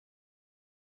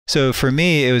So for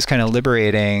me, it was kind of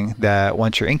liberating that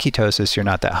once you're in ketosis, you're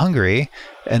not that hungry.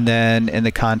 And then in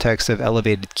the context of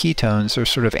elevated ketones, they're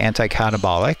sort of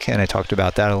anti-catabolic. And I talked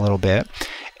about that a little bit.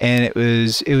 And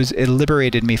it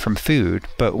liberated me from food.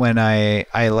 But when I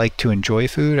like to enjoy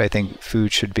food, I think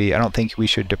food should be, I don't think we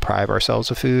should deprive ourselves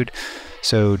of food.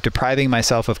 So depriving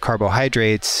myself of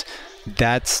carbohydrates,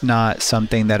 that's not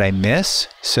something that I miss.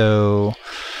 So,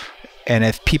 and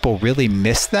if people really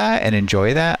miss that and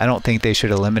enjoy that, I don't think they should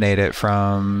eliminate it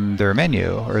from their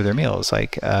menu or their meals.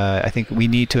 Like, I think we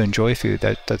need to enjoy food.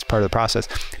 That's part of the process.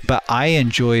 But I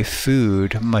enjoy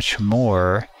food much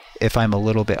more if I'm a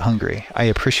little bit hungry. I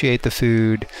appreciate the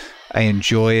food. I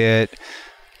enjoy it.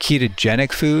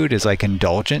 Ketogenic food is like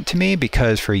indulgent to me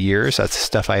because for years that's the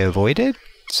stuff I avoided.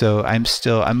 So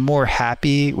I'm more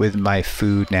happy with my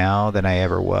food now than I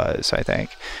ever was, I think.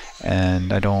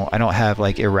 And I don't have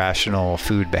like irrational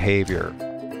food behavior.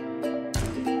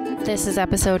 This is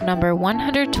episode number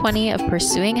 120 of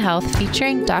Pursuing Health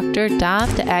featuring Dr.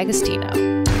 Dom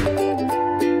D'Agostino.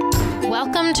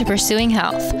 Welcome to Pursuing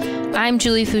Health. I'm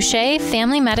Julie Fouché,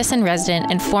 family medicine resident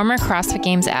and former CrossFit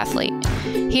Games athlete.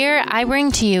 Here, I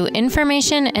bring to you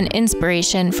information and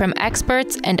inspiration from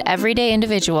experts and everyday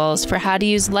individuals for how to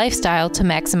use lifestyle to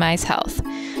maximize health.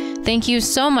 Thank you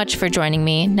so much for joining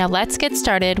me. Now let's get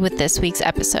started with this week's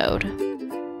episode.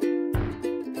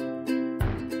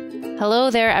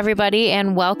 Hello there, everybody,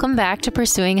 and welcome back to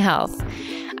Pursuing Health.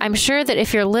 I'm sure that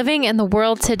if you're living in the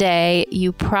world today,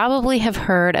 you probably have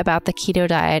heard about the keto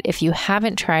diet if you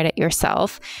haven't tried it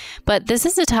yourself. But this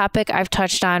is a topic I've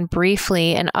touched on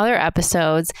briefly in other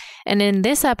episodes. And in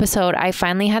this episode, I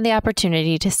finally had the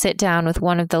opportunity to sit down with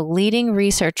one of the leading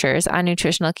researchers on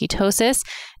nutritional ketosis,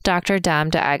 Dr.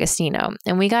 Dom D'Agostino.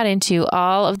 And we got into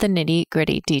all of the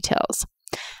nitty-gritty details.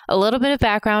 A little bit of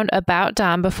background about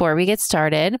Dom before we get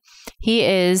started. He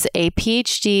is a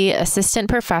Ph.D. assistant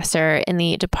professor in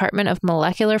the Department of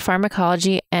Molecular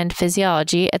Pharmacology and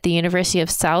Physiology at the University of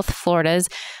South Florida's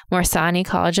Morsani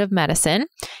College of Medicine.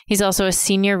 He's also a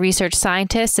senior research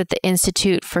scientist at the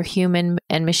Institute for Human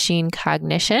and Machine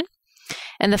Cognition.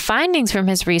 And the findings from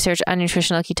his research on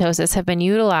nutritional ketosis have been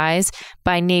utilized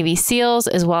by Navy SEALs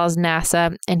as well as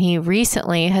NASA. And he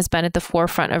recently has been at the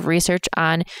forefront of research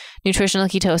on nutritional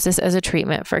ketosis as a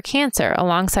treatment for cancer,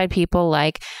 alongside people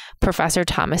like Professor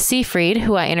Thomas Seyfried,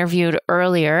 who I interviewed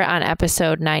earlier on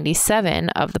episode 97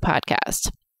 of the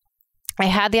podcast. I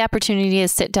had the opportunity to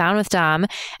sit down with Dom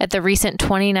at the recent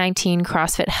 2019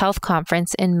 CrossFit Health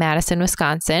Conference in Madison,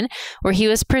 Wisconsin, where he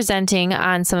was presenting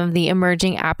on some of the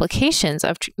emerging applications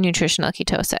of nutritional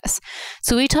ketosis.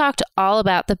 So we talked all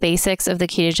about the basics of the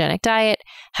ketogenic diet,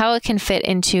 how it can fit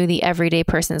into the everyday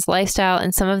person's lifestyle,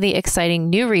 and some of the exciting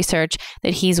new research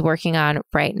that he's working on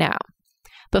right now.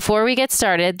 Before we get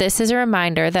started, this is a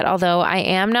reminder that although I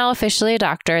am now officially a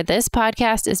doctor, this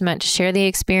podcast is meant to share the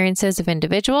experiences of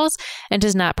individuals and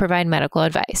does not provide medical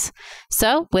advice.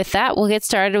 So with that, we'll get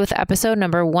started with episode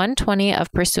number 120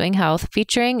 of Pursuing Health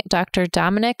featuring Dr.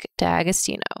 Dominic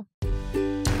D'Agostino.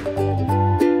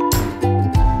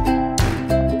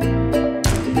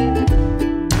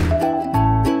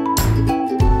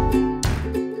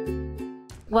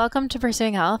 Welcome to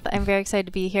Pursuing Health. I'm very excited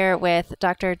to be here with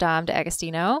Dr. Dom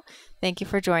D'Agostino. Thank you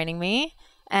for joining me.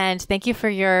 And thank you for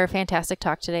your fantastic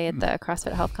talk today at the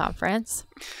CrossFit Health Conference.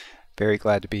 Very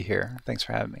glad to be here. Thanks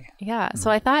for having me. Yeah.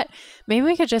 So I thought maybe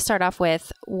we could just start off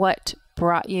with what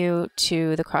brought you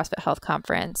to the CrossFit Health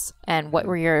Conference and what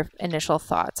were your initial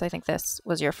thoughts? I think this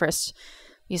was your first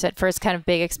kind of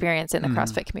big experience in the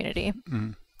CrossFit community.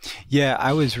 Yeah,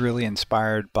 I was really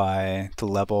inspired by the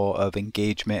level of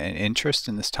engagement and interest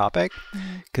in this topic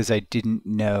because I didn't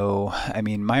know, I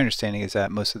mean, my understanding is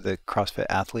that most of the CrossFit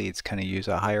athletes kind of use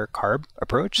a higher carb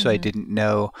approach. So I didn't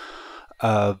know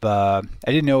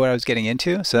what I was getting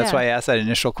into. So that's why I asked that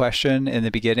initial question in the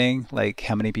beginning, like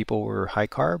how many people were high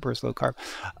carb versus low carb.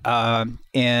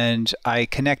 And I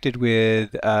connected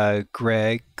with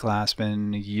Greg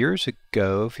Glassman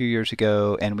a few years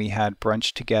ago, and we had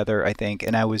brunch together, I think,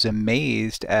 and I was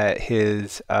amazed at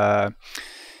his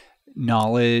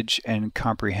knowledge and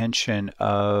comprehension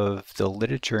of the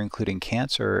literature, including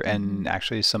cancer, and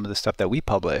actually some of the stuff that we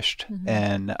published.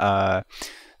 And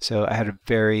so I had a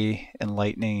very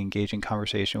enlightening, engaging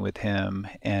conversation with him,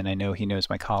 and I know he knows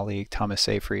my colleague, Thomas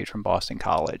Seyfried from Boston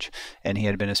College, and he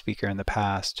had been a speaker in the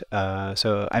past.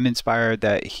 So I'm inspired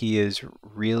that he is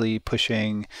really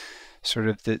pushing sort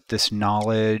of this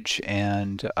knowledge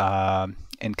and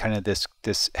kind of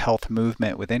this health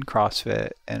movement within CrossFit.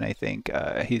 And I think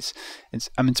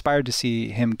I'm inspired to see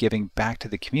him giving back to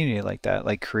the community like that,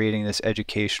 like creating this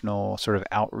educational sort of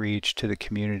outreach to the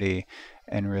community.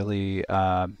 and really,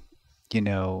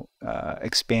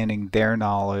 expanding their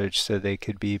knowledge so they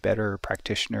could be better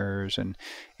practitioners and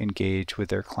engage with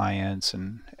their clients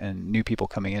and new people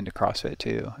coming into CrossFit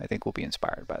too. I think we'll be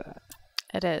inspired by that.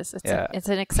 It is. It's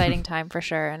an exciting time for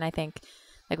sure. And I think,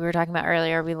 like we were talking about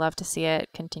earlier, we love to see it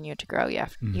continue to grow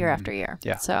year after year.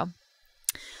 Yeah.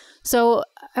 So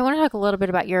I want to talk a little bit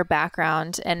about your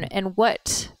background and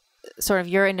what sort of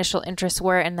your initial interests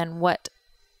were, and then what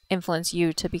influenced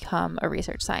you to become a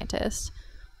research scientist.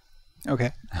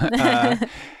 Okay.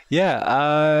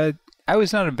 I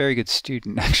was not a very good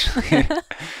student, actually,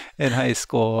 in high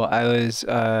school.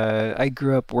 I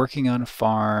grew up working on a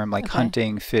farm, like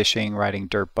hunting, fishing, riding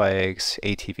dirt bikes,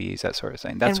 ATVs, that sort of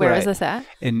thing. That's where was this at?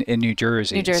 In New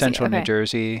Jersey, Central okay. New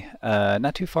Jersey,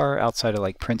 not too far outside of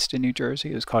like Princeton, New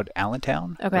Jersey. It was called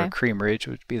Allentown, or Cream Ridge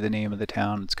would be the name of the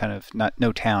town. It's kind of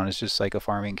no town. It's just like a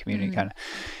farming community kind of.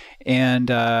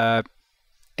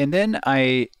 And then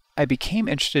I became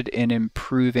interested in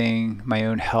improving my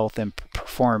own health and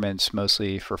performance,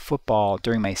 mostly for football,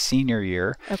 during my senior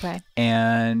year. Okay.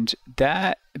 And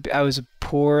that I was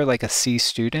poor, like a C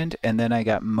student, and then I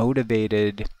got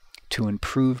motivated to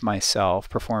improve myself,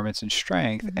 performance and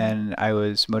strength. And I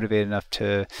was motivated enough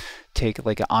to take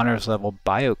like an honors level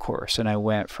bio course. And I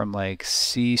went from like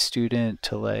C student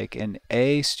to like an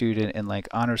A student in like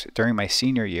honors during my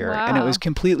senior year. Wow. And it was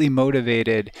completely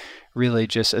motivated, really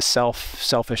just a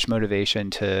selfish motivation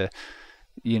to,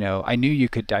 I knew you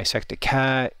could dissect a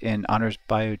cat in honors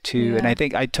bio too. And I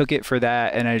think I took it for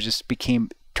that, and I just became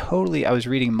I was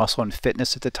reading Muscle and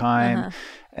Fitness at the time.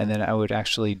 And then I would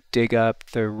actually dig up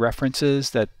the references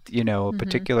that, a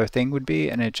particular thing would be.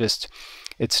 And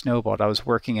it snowballed. I was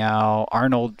working out.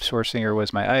 Arnold Schwarzenegger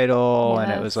was my idol.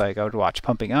 And it was like, I would watch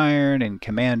Pumping Iron and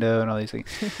Commando and all these things.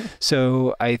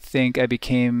 So I think I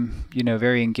became,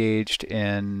 very engaged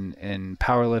in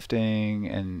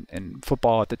powerlifting, and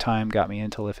football at the time got me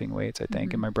into lifting weights, I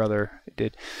think. And my brother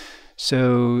did.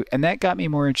 So, and that got me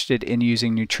more interested in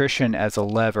using nutrition as a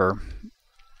lever,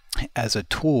 as a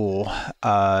tool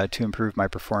to improve my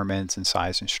performance and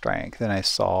size and strength. And I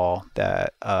saw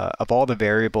that of all the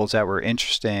variables that were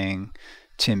interesting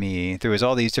to me, there was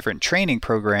all these different training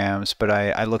programs, but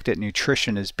I looked at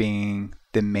nutrition as being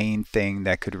the main thing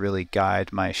that could really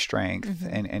guide my strength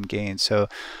and gain. So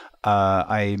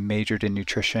I majored in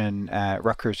nutrition at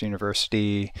Rutgers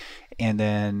University, and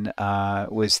then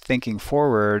was thinking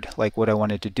forward, like what I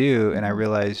wanted to do. And I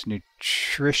realized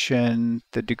nutrition,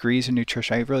 the degrees in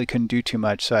nutrition, I really couldn't do too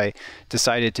much. So I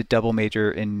decided to double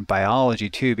major in biology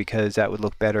too, because that would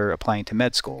look better applying to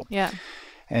med school. Yeah.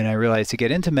 And I realized to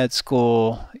get into med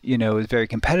school, it was very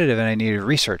competitive, and I needed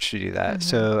research to do that.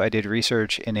 So I did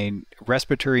research in a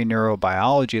respiratory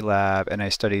neurobiology lab, and I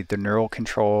studied the neural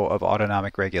control of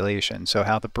autonomic regulation. So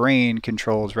how the brain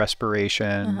controls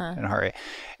respiration and heart rate.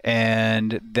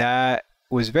 And that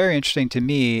was very interesting to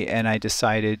me, and I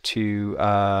decided to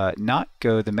not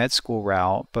go the med school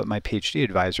route, but my PhD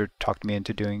advisor talked me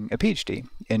into doing a PhD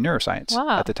in neuroscience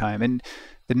at the time. And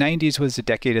the 90s was the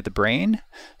decade of the brain.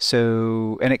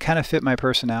 So, and it kind of fit my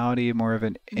personality, more of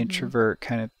an introvert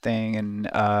kind of thing.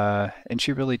 And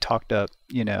she really talked up,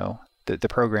 the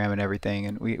program and everything.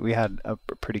 And we had a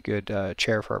pretty good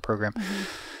chair for our program.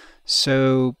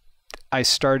 So I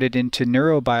started into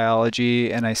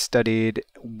neurobiology, and I studied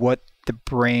what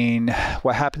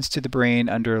happens to the brain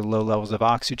under low levels of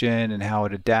oxygen and how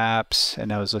it adapts.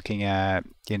 And I was looking at,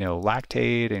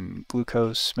 lactate and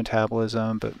glucose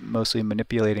metabolism, but mostly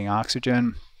manipulating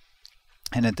oxygen.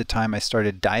 And at the time I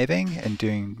started diving and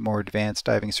doing more advanced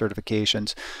diving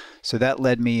certifications. So that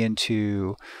led me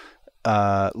into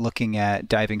looking at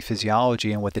diving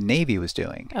physiology and what the Navy was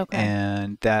doing.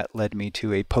 And that led me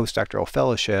to a postdoctoral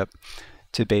fellowship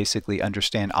to basically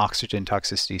understand oxygen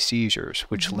toxicity seizures,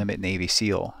 which limit Navy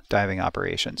SEAL diving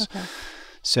operations.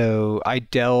 So I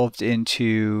delved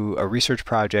into a research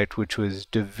project which was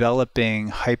developing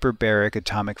hyperbaric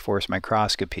atomic force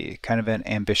microscopy, kind of an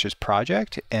ambitious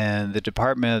project. And the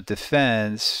Department of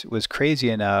Defense was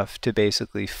crazy enough to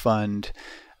basically fund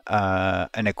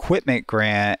an equipment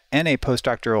grant and a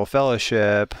postdoctoral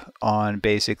fellowship on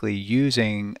basically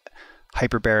using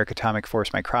hyperbaric atomic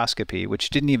force microscopy,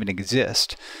 which didn't even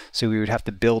exist. So we would have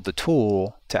to build the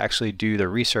tool to actually do the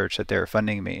research that they were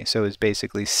funding me. So it was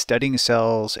basically studying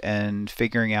cells and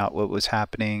figuring out what was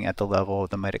happening at the level of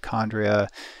the mitochondria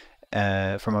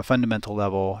from a fundamental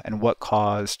level, and what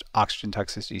caused oxygen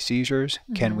toxicity seizures.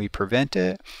 Can we prevent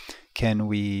it? Can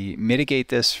we mitigate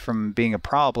this from being a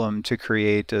problem to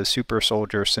create a super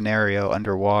soldier scenario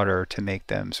underwater to make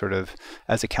them sort of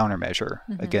as a countermeasure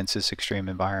against this extreme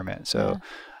environment? So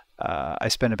I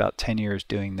spent about 10 years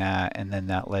doing that, and then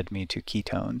that led me to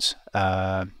ketones.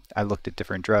 I looked at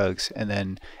different drugs, and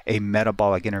then a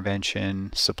metabolic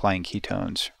intervention supplying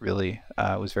ketones really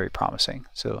was very promising.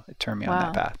 So it turned me on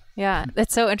that path. Yeah,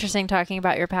 it's so interesting talking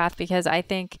about your path, because I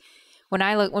think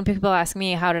when people ask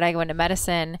me how did I go into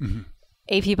medicine,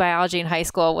 AP biology in high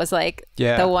school was like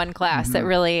the one class that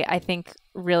really, I think,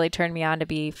 really turned me on to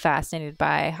be fascinated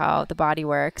by how the body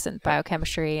works and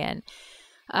biochemistry. And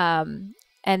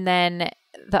then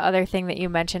the other thing that you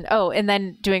mentioned, and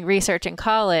then doing research in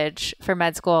college for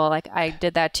med school, like I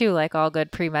did that too, like all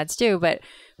good pre-meds do. But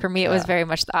for me, it was very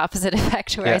much the opposite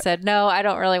effect, where I said, no, I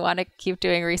don't really want to keep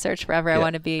doing research forever. I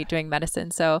want to be doing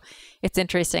medicine. So it's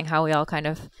interesting how we all kind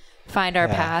of find our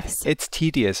paths. It's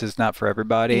tedious. It's not for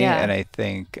everybody. And I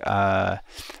think,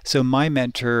 so my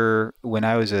mentor, when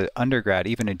I was an undergrad,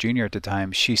 even a junior at the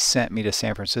time, she sent me to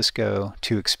San Francisco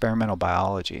to experimental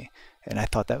biology. And I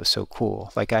thought that was so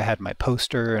cool. Like, I had my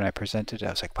poster and I presented it. I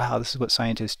was like, wow, this is what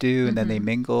scientists do. And then they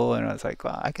mingle. And I was like,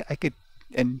 well, I could.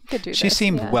 And she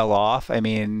seemed well off. I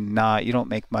mean, you don't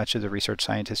make much as a research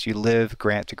scientist. You live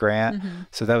grant to grant.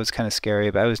 So that was kind of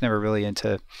scary. But I was never really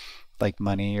into like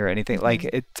money or anything.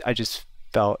 Like I just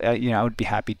felt, I would be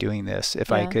happy doing this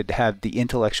if I could have the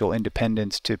intellectual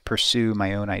independence to pursue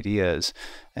my own ideas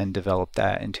and develop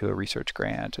that into a research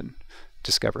grant and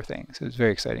discover things. It was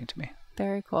very exciting to me.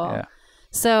 Very cool. Yeah.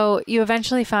 So you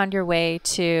eventually found your way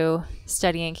to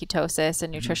studying ketosis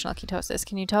and nutritional ketosis.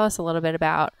 Can you tell us a little bit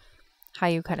about how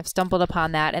you kind of stumbled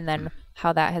upon that, and then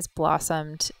how that has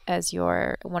blossomed as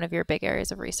one of your big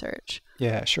areas of research?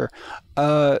 Yeah, sure.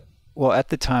 Well, at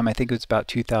the time, I think it was about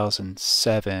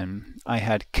 2007, I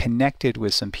had connected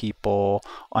with some people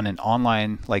on an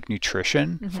online like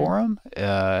nutrition forum.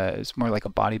 It's more like a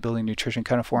bodybuilding nutrition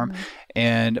kind of forum.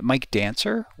 And Mike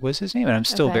Dancer was his name. And I'm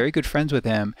still very good friends with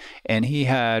him. And he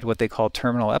had what they call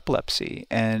terminal epilepsy.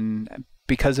 And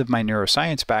because of my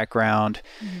neuroscience background,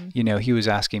 he was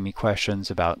asking me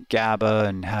questions about GABA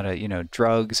and how to,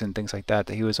 drugs and things like that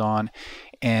he was on.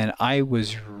 And I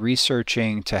was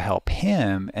researching to help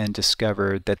him and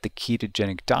discovered that the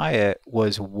ketogenic diet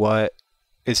was what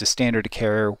is a standard of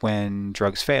care when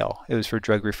drugs fail. It was for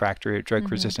drug refractory or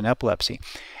drug resistant epilepsy.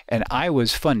 And I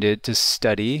was funded to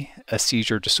study a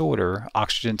seizure disorder,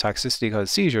 oxygen toxicity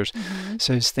caused seizures.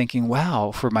 So I was thinking,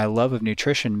 wow, for my love of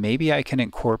nutrition, maybe I can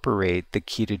incorporate the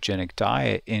ketogenic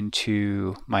diet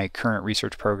into my current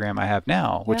research program I have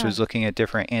now, which was looking at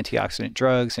different antioxidant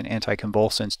drugs and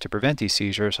anticonvulsants to prevent these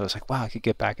seizures. So I was like, wow, I could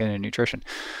get back into nutrition.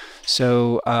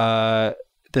 So,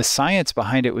 the science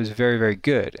behind it was very, very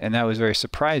good. And that was very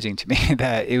surprising to me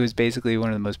that it was basically one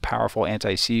of the most powerful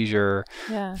anti-seizure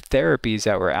therapies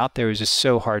that were out there. It was just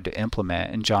so hard to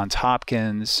implement. And Johns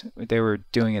Hopkins, they were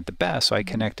doing it the best. So I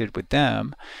connected with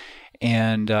them.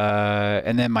 And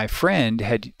then my friend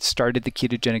had started the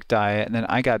ketogenic diet, and then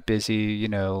I got busy,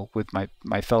 with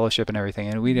my fellowship and everything,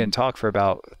 and we didn't talk for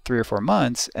about 3 or 4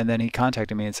 months. And then he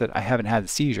contacted me and said, I haven't had a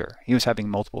seizure. He was having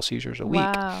multiple seizures a week.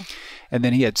 Wow. And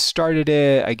then he had started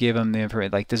it. I gave him the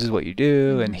information, like, this is what you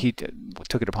do. And he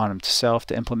took it upon himself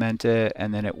to implement it.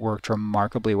 And then it worked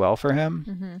remarkably well for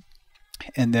him.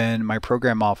 And then my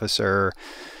program officer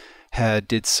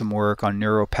did some work on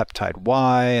neuropeptide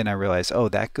Y, and I realized,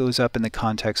 that goes up in the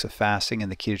context of fasting and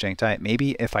the ketogenic diet.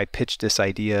 Maybe if I pitched this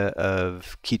idea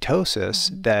of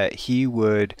ketosis, that he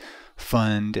would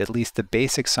fund at least the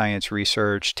basic science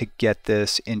research to get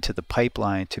this into the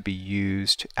pipeline to be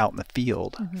used out in the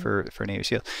field for Navy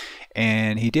SEALs.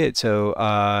 And he did. So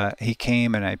he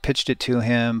came and I pitched it to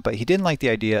him, but he didn't like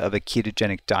the idea of a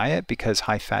ketogenic diet because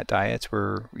high-fat diets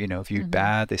were, viewed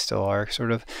bad. They still are,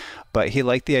 sort of. But he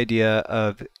liked the idea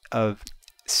of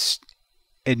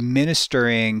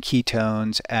administering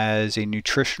ketones as a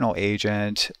nutritional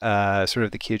agent, sort of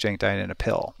the ketogenic diet in a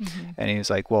pill. And he was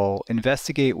like, well,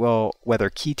 investigate whether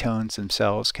ketones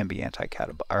themselves can be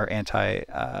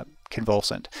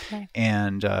anti-convulsant.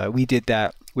 And we did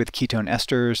that with ketone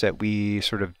esters that we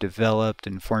sort of developed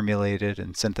and formulated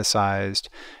and synthesized.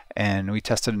 And we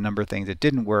tested a number of things that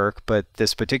didn't work, but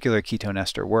this particular ketone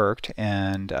ester worked.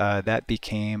 And that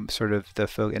became sort of the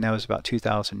focus. And that was about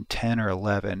 2010 or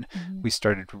 11. We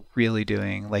started really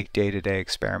doing like day-to-day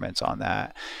experiments on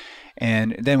that.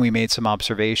 And then we made some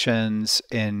observations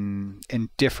in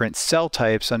different cell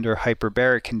types under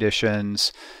hyperbaric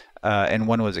conditions. And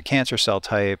one was a cancer cell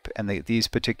type, and these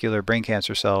particular brain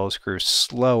cancer cells grew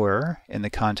slower in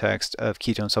the context of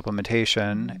ketone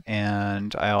supplementation.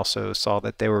 And I also saw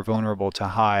that they were vulnerable to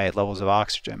high levels of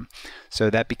oxygen. So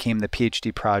that became the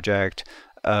Ph.D. project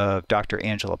of Dr.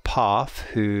 Angela Poff,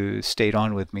 who stayed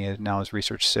on with me now as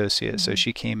research associate. So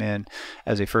she came in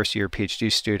as a first-year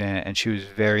PhD student, and she was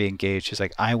very engaged. She's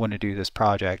like, I want to do this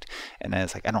project. And I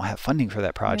was like, I don't have funding for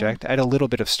that project. I had a little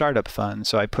bit of startup funds,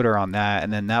 so I put her on that.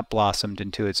 And then that blossomed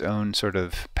into its own sort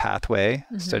of pathway,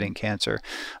 studying cancer.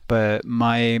 But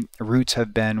my roots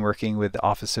have been working with the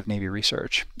Office of Navy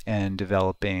Research and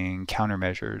developing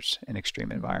countermeasures in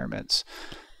extreme environments.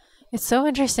 It's so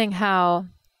interesting how,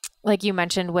 like you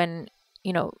mentioned, when,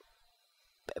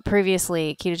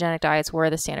 previously ketogenic diets were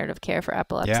the standard of care for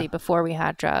epilepsy before we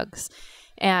had drugs.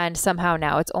 And somehow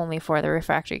now it's only for the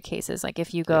refractory cases. Like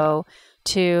if you go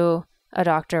to a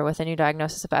doctor with a new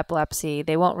diagnosis of epilepsy,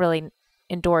 they won't really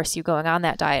endorse you going on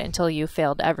that diet until you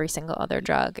failed every single other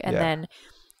drug. And then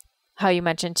how you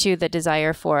mentioned too, the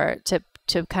desire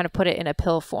to kind of put it in a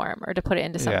pill form or to put it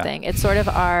into something. It's sort of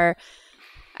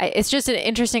it's just an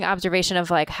interesting observation of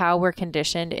like how we're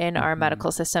conditioned in our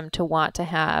medical system to want to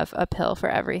have a pill for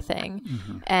everything.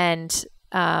 And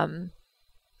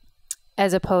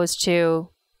as opposed to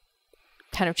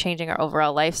kind of changing our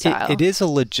overall lifestyle. It is a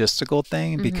logistical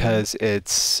thing because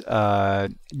it's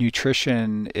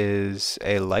nutrition is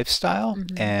a lifestyle,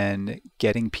 and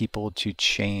getting people to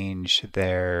change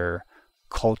their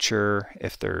culture,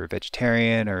 if they're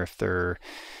vegetarian or if they're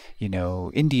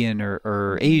Indian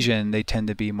or Asian, they tend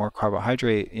to be more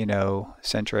carbohydrate,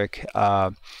 centric.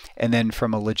 And then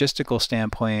from a logistical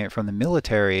standpoint, from the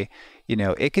military,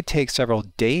 it could take several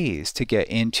days to get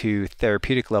into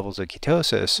therapeutic levels of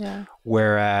ketosis.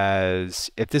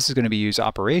 Whereas if this is going to be used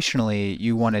operationally,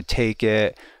 you want to take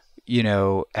it,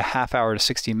 a half hour to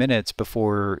 60 minutes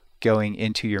before going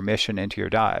into your mission, into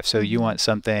your dive. So you want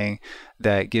something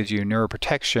that gives you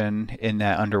neuroprotection in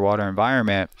that underwater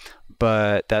environment,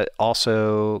 but that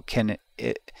also can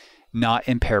not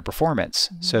impair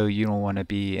performance. So you don't want to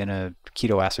be in a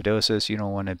ketoacidosis. You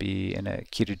don't want to be in a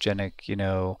ketogenic,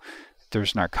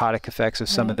 there's narcotic effects of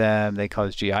some of them. They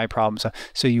cause GI problems.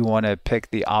 So you want to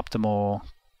pick the optimal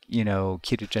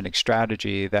ketogenic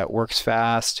strategy that works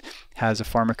fast, has a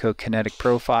pharmacokinetic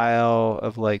profile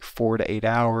of like 4 to 8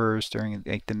 hours during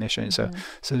like the mission. So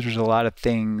there's a lot of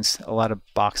things, a lot of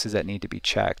boxes that need to be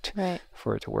checked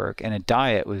for it to work. And a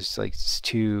diet was like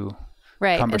too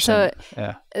cumbersome.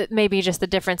 And so maybe just the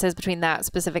differences between that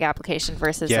specific application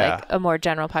versus like a more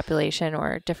general population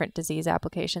or different disease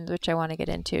applications, which I want to get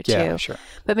into too. Yeah, sure.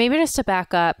 But maybe just to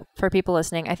back up for people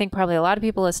listening, I think probably a lot of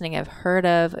people listening have heard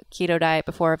of keto diet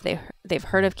before if they've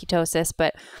heard of ketosis,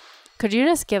 but could you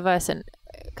just give us and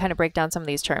kind of break down some of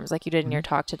these terms like you did in your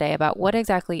talk today about what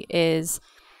exactly is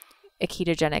a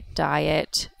ketogenic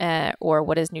diet or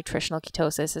what is nutritional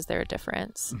ketosis? Is there a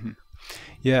difference?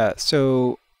 Yeah.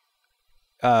 So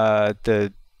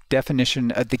the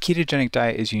definition of the ketogenic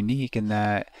diet is unique in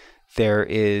that there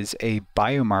is a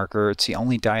biomarker. It's the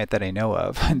only diet that I know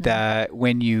of that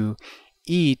when you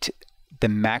eat the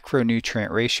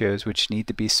macronutrient ratios, which need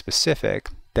to be specific,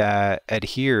 that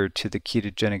adhere to the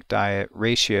ketogenic diet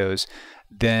ratios,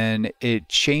 then it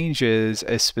changes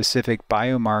a specific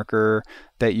biomarker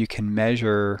that you can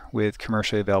measure with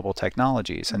commercially available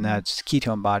technologies. And that's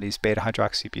ketone bodies,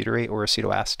 beta-hydroxybutyrate or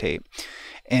acetoacetate.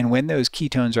 And when those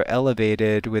ketones are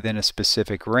elevated within a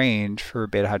specific range for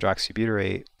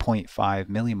beta-hydroxybutyrate, 0.5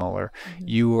 millimolar,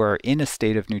 you are in a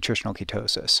state of nutritional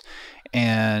ketosis.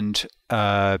 And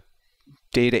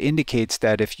data indicates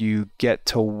that if you get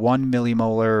to 1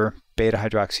 millimolar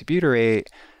beta-hydroxybutyrate,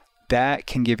 that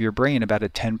can give your brain about a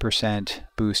 10%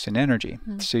 boost in energy.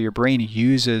 So your brain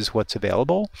uses what's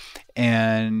available,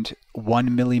 and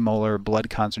 1 millimolar blood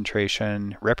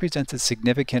concentration represents a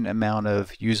significant amount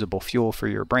of usable fuel for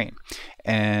your brain.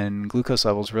 And glucose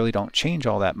levels really don't change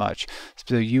all that much.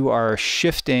 So you are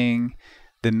shifting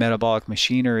the metabolic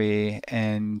machinery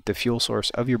and the fuel source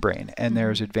of your brain. And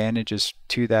there's advantages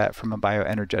to that from a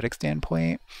bioenergetic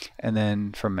standpoint. And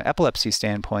then from an epilepsy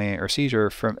standpoint or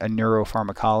seizure, from a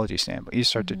neuropharmacology standpoint, you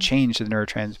start to change the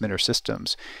neurotransmitter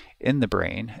systems in the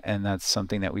brain. And that's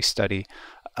something that we study.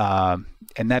 And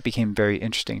that became very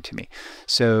interesting to me.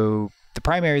 So the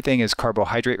primary thing is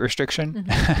carbohydrate restriction.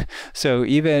 So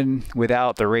even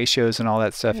without the ratios and all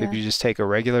that stuff, if you just take a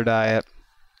regular diet,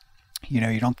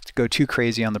 you don't go too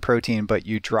crazy on the protein, but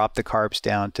you drop the carbs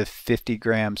down to 50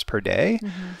 grams per day.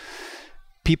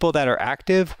 People that are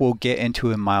active will get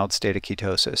into a mild state of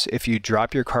ketosis. If you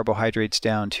drop your carbohydrates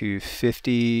down to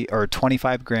 50 or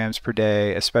 25 grams per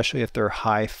day, especially if they're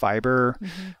high fiber,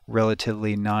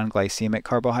 relatively non-glycemic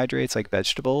carbohydrates like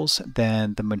vegetables,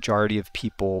 then the majority of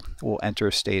people will enter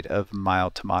a state of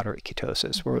mild to moderate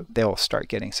ketosis where they'll start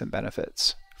getting some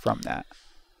benefits from that.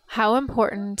 How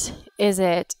important is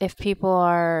it if people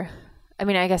are, I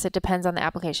mean, I guess it depends on the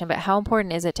application, but how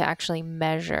important is it to actually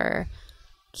measure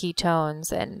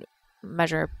ketones and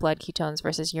measure blood ketones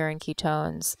versus urine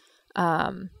ketones?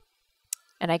 And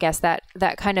I guess that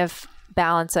kind of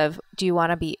balance of, do you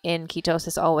want to be in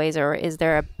ketosis always, or is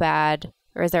there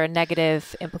a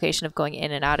negative implication of going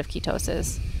in and out of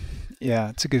ketosis? Yeah,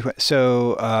 it's a good question.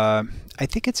 So I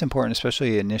think it's important,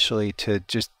 especially initially, to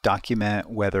just document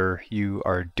whether you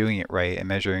are doing it right and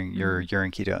measuring your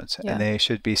urine ketones. Yeah. And they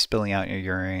should be spilling out in your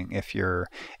urine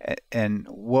and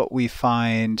what we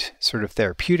find sort of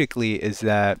therapeutically is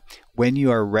that when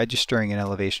you are registering an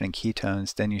elevation in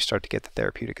ketones, then you start to get the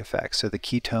therapeutic effects. So the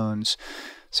ketones,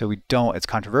 it's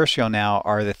controversial now,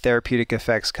 are the therapeutic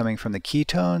effects coming from the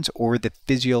ketones or the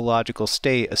physiological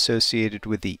state associated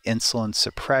with the insulin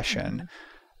suppression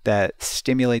that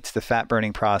stimulates the fat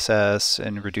burning process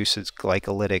and reduces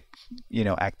glycolytic,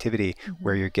 activity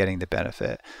where you're getting the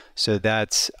benefit. So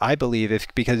that's, I believe,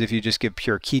 because if you just give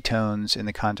pure ketones in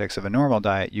the context of a normal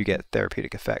diet, you get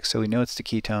therapeutic effects. So we know it's the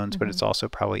ketones, but it's also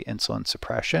probably insulin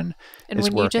suppression. And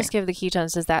when you just give the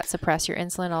ketones, does that suppress your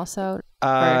insulin also?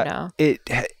 Or no?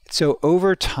 So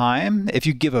over time, if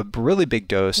you give a really big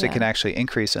dose, it can actually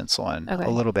increase insulin a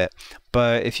little bit.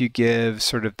 But if you give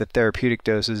sort of the therapeutic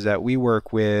doses that we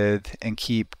work with and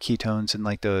keep ketones in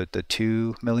like the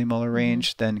 2 millimolar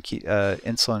range, then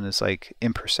insulin is like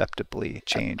imperceptibly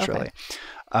changed really.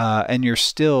 And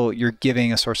you're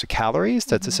giving a source of calories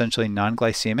that's essentially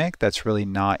non-glycemic, that's really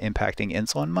not impacting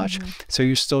insulin much. So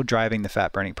you're still driving the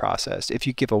fat burning process. If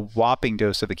you give a whopping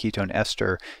dose of a ketone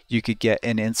ester, you could get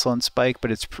an insulin spike,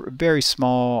 but it's very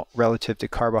small relative to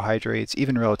carbohydrates,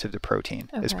 even relative to protein.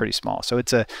 It's pretty small. So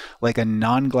it's like a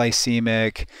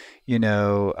non-glycemic,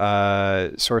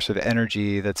 source of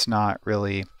energy that's not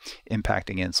really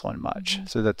impacting insulin much.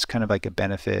 So that's kind of like a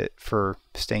benefit for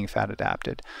staying fat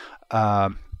adapted.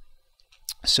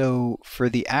 So for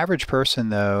the average person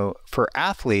though, for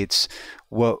athletes,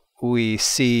 what we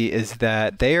see is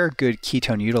that they are good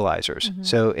ketone utilizers.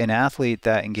 So an athlete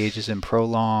that engages in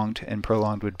prolonged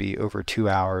would be over 2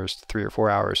 hours, 3 or 4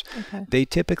 hours, they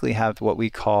typically have what we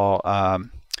call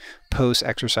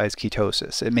post-exercise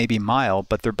ketosis. It may be mild,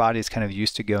 but their body is kind of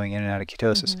used to going in and out of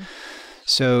ketosis.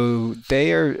 So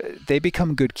they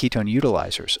become good ketone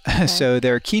utilizers. So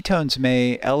their ketones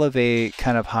may elevate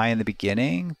kind of high in the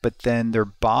beginning, but then their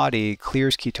body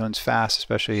clears ketones fast,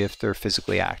 especially if they're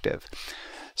physically active.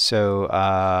 So,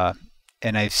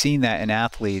 and I've seen that in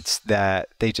athletes that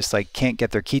they just like can't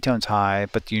get their ketones high,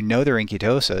 but they're in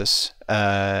ketosis.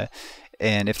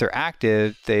 And if they're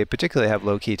active, they particularly have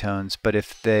low ketones. But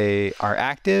if they are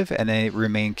active and they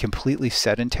remain completely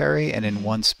sedentary and in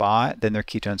one spot, then their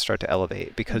ketones start to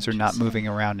elevate because they're not moving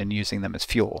around and using them as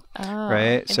fuel,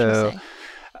 right? So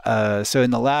in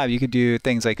the lab, you could do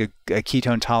things like a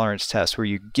ketone tolerance test where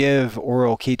you give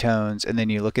oral ketones and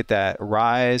then you look at that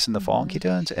rise and the fall in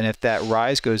ketones. And if that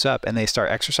rise goes up and they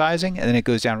start exercising and then it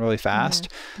goes down really fast,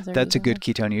 that's a good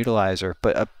ketone utilizer.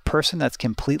 But a person that's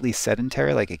completely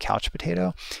sedentary, like a couch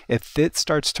potato, if it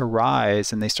starts to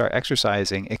rise and they start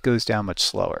exercising, it goes down much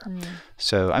slower.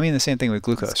 So, I mean, the same thing with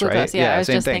glucose, right? Yeah, I was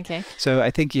same just thing. thinking. So I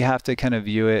think you have to kind of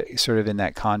view it sort of in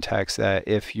that context that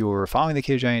if you're following the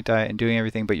ketogenic diet and doing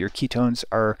everything, but your ketones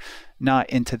are not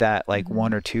into that like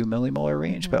 1 or 2 millimolar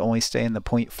range, but only stay in the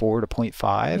 0.4 to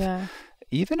 0.5,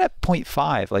 even at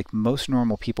 0.5, like most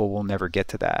normal people will never get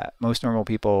to that. Most normal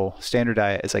people, standard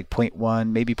diet is like 0.1,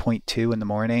 maybe 0.2 in the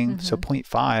morning. So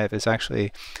 0.5 is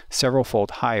actually several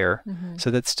fold higher.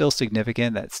 So that's still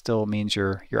significant. That still means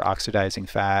you're oxidizing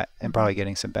fat and probably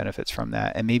getting some benefits from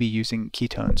that and maybe using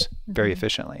ketones very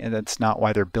efficiently. And that's not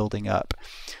why they're building up.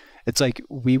 It's like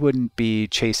we wouldn't be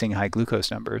chasing high glucose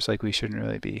numbers. Like we shouldn't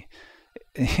really be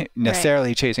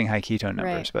necessarily chasing high ketone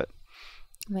numbers, but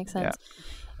makes sense.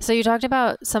 So you talked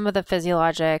about some of the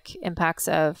physiologic impacts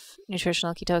of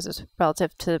nutritional ketosis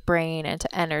relative to the brain and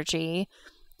to energy,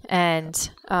 and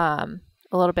a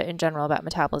little bit in general about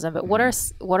metabolism. But what are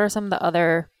some of the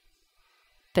other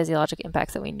physiologic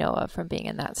impacts that we know of from being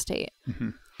in that state?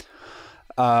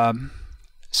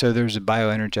 So there's a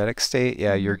bioenergetic state.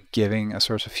 Yeah, you're giving a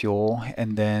source of fuel,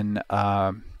 and then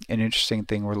an interesting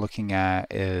thing we're looking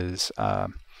at is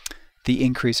the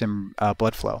increase in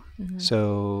blood flow.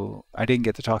 So I didn't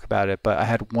get to talk about it, but I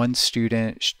had one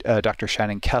student, Dr.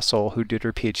 Shannon Kessel, who did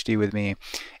her PhD with me,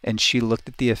 and she looked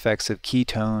at the effects of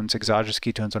ketones, exogenous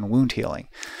ketones on wound healing.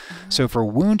 So for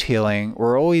wound healing,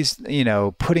 we're always,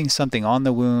 putting something on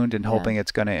the wound and hoping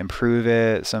it's going to improve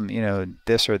it, some,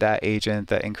 this or that agent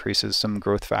that increases some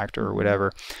growth factor or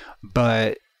whatever.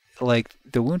 But like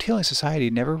the Wound Healing Society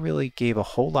never really gave a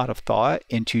whole lot of thought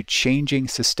into changing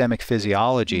systemic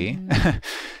physiology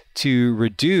to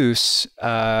reduce,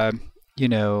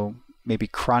 maybe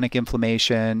chronic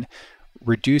inflammation.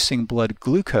 Reducing blood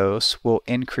glucose will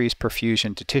increase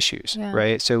perfusion to tissues,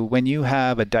 right? So when you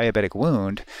have a diabetic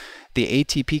wound, the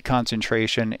ATP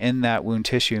concentration in that wound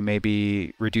tissue may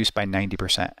be reduced by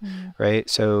 90%, right?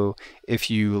 So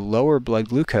if you lower blood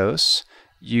glucose,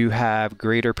 you have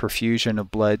greater perfusion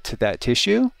of blood to that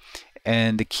tissue.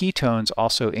 And the ketones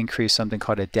also increase something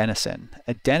called adenosine.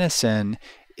 Adenosine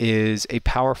is a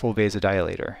powerful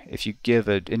vasodilator. If you give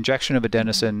an injection of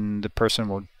adenosine, the person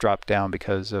will drop down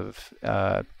because of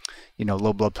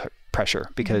low blood pressure,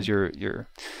 because your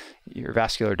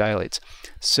vascular dilates.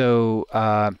 So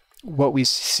what we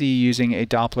see using a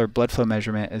Doppler blood flow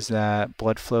measurement is that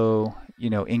blood flow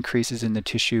increases in the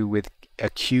tissue with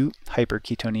acute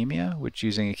hyperketonemia, which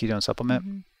using a ketone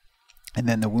supplement, and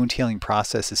then the wound healing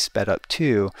process is sped up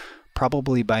too,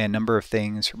 probably by a number of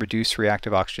things: reduce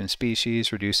reactive oxygen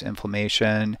species, reduce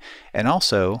inflammation, and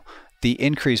also the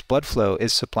increased blood flow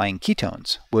is supplying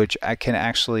ketones, which can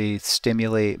actually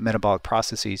stimulate metabolic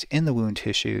processes in the wound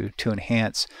tissue to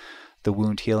enhance the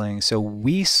wound healing. So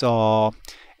we saw,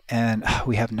 and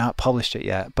we have not published it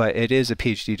yet, but it is a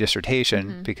PhD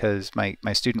dissertation because my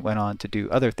student went on to do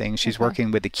other things. She's working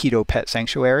with the Keto Pet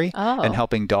Sanctuary and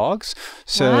helping dogs.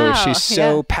 So she's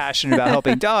so passionate about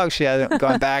helping dogs. She hasn't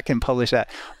gone back and published that,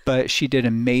 but she did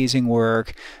amazing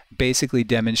work basically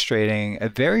demonstrating a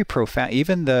very profound,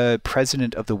 even the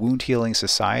president of the Wound Healing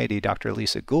Society, Dr.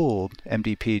 Lisa Gould,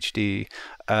 MD, Ph.D.,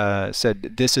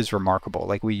 said this is remarkable.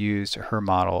 Like, we used her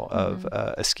model of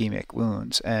ischemic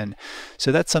wounds. And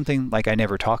so that's something like I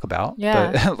never talk about,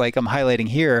 but like I'm highlighting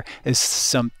here is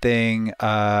something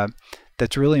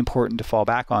that's really important to fall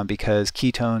back on, because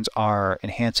ketones are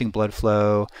enhancing blood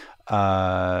flow.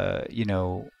 A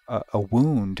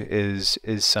wound is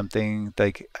something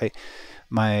like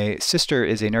my sister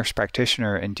is a nurse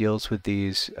practitioner and deals with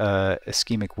these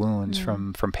ischemic wounds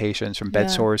from patients, from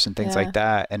bed sores and things like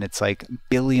that. And it's like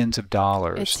billions of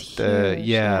dollars. It's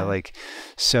huge,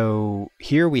 so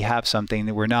here we have something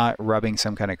that we're not rubbing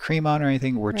some kind of cream on or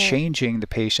anything. We're changing the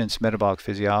patient's metabolic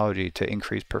physiology to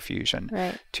increase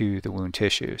perfusion to the wound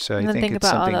tissue. So I think think it's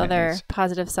about something all the other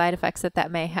positive side effects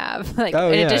that may have, like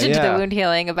in addition to the wound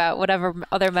healing, about whatever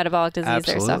other metabolic disease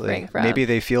they're suffering from. Maybe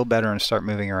they feel better and start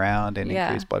moving around and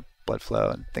increase blood flow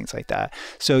and things like that.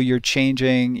 So you're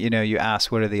changing, you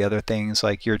ask what are the other things,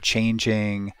 like you're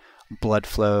changing blood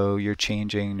flow, you're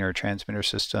changing neurotransmitter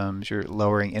systems, you're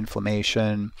lowering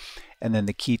inflammation, and then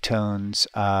the ketones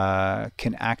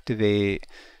can activate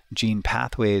gene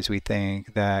pathways, we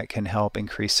think, that can help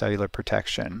increase cellular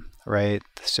protection, right?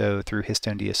 So through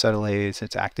histone deacetylase,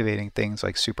 it's activating things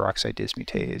like superoxide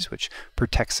dismutase, which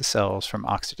protects the cells from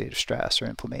oxidative stress or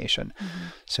inflammation.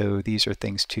 So these are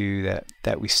things too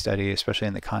that we study, especially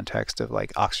in the context of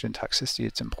like oxygen toxicity.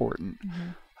 It's important.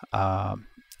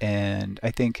 And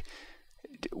I think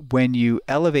when you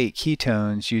elevate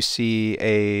ketones, you see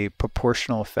a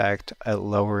proportional effect at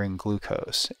lowering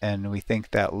glucose. And we think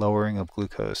that lowering of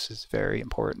glucose is very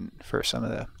important for some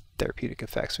of the therapeutic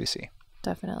effects we see.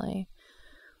 Definitely.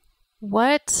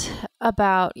 What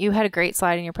about, you had a great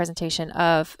slide in your presentation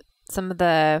of some of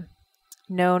the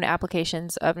known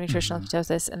applications of nutritional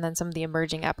ketosis and then some of the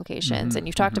emerging applications. And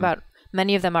you've talked about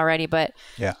many of them already, but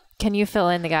can you fill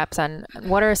in the gaps on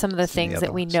what are some of the things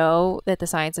that we know that the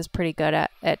science is pretty good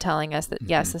at telling us that,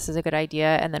 yes, this is a good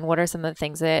idea? And then what are some of the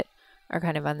things that are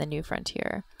kind of on the new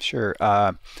frontier? Sure.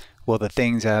 Well, the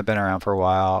things that have been around for a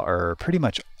while are pretty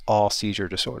much all seizure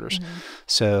disorders.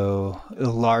 So a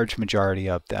large majority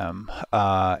of them,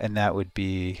 and that would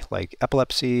be like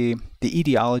epilepsy. The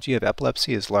etiology of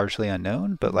epilepsy is largely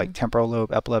unknown, but like temporal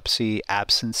lobe epilepsy,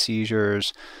 absence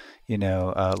seizures,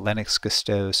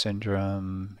 Lennox-Gastaut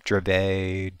syndrome,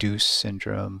 Dravet, Deuce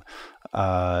syndrome.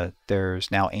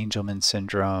 There's now Angelman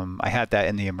syndrome. I had that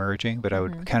in the emerging, but I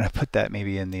would kind of put that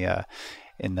maybe in the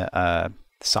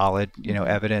solid,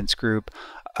 evidence group.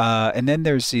 And then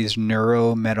there's these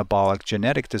neurometabolic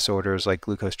genetic disorders like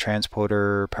glucose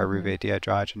transporter, pyruvate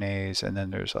dehydrogenase, and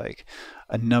then there's like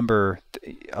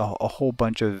a whole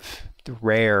bunch of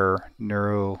rare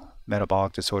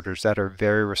neurometabolic disorders that are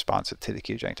very responsive to the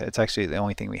ketogenic diet. It's actually the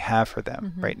only thing we have for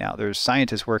them right now. There's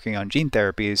scientists working on gene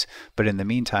therapies, but in the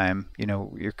meantime,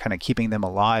 you're kind of keeping them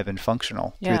alive and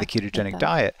functional through the ketogenic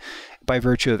diet by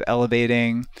virtue of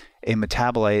elevating a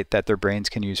metabolite that their brains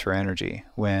can use for energy.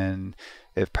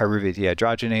 If pyruvate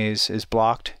dehydrogenase is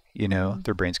blocked,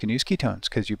 their brains can use ketones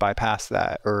because you bypass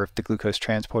that. Or if the glucose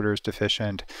transporter is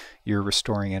deficient, you're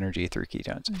restoring energy through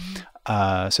ketones.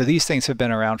 So these things have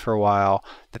been around for a while.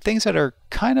 The things that are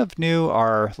kind of new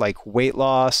are like weight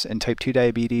loss and type 2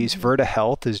 diabetes. Virta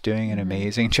Health is doing an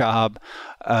amazing job,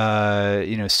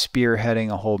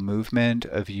 spearheading a whole movement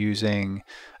of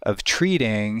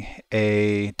treating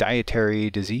a dietary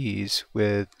disease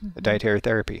with a dietary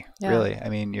therapy. Yeah. Really, I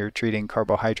mean, you're treating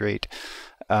carbohydrate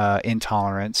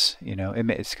intolerance.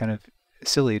 It's kind of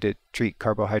silly to treat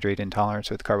carbohydrate intolerance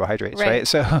with carbohydrates, right?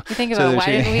 So you think about why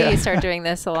didn't we start doing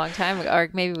this a long time ago? Or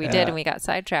maybe we did and we got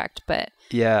sidetracked, but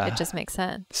it just makes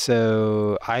sense.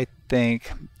 So I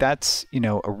think that's,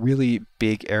 a really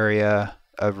big area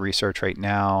of research right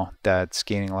now that's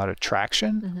gaining a lot of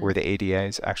traction, where the ADA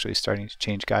is actually starting to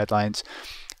change guidelines.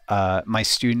 My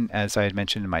student, as I had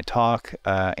mentioned in my talk,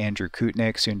 Andrew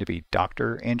Kutnick, soon to be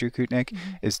Dr. Andrew Kutnick,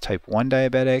 is type 1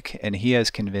 diabetic, and he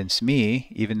has convinced me,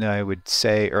 even though I would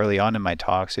say early on in my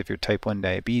talks, if you're type 1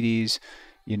 diabetes,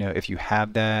 if you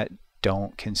have that,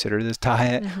 don't consider this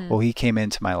diet. Well, he came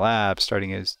into my lab starting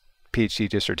his Ph.D.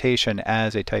 dissertation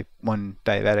as a type 1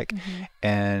 diabetic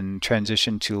and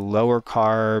transitioned to lower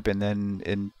carb and then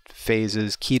in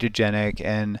phases ketogenic,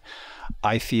 and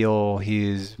I feel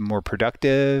he's more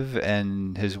productive,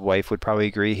 and his wife would probably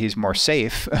agree he's more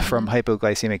safe from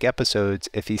hypoglycemic episodes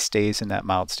if he stays in that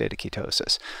mild state of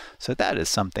ketosis. So that is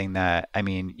something that, I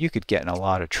mean, you could get in a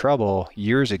lot of trouble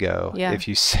years ago if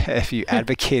you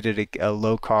advocated a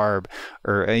low carb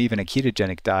or even a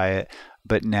ketogenic diet.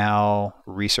 But now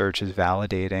research is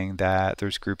validating that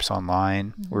there's groups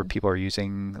online where people are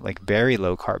using like very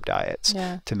low carb diets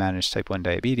to manage type 1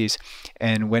 diabetes.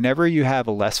 And whenever you have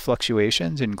less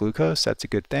fluctuations in glucose, that's a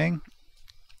good thing.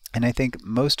 And I think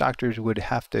most doctors would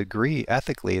have to agree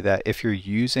ethically that if you're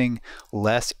using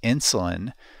less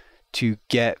insulin to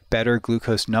get better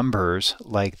glucose numbers,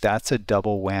 like that's a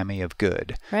double whammy of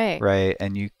good. Right.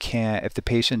 And you can't, if the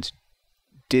patients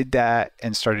did that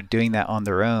and started doing that on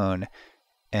their own,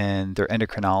 and their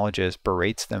endocrinologist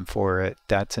berates them for it,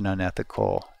 that's an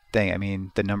unethical thing. I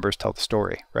mean, the numbers tell the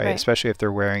story, right? Especially if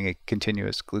they're wearing a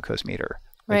continuous glucose meter.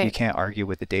 Like you can't argue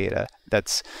with the data.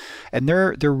 And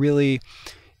they're really,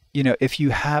 if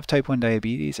you have type 1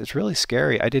 diabetes, it's really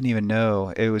scary. I didn't even know,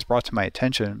 it was brought to my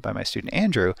attention by my student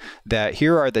Andrew, that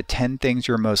here are the 10 things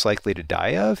you're most likely to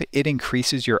die of. It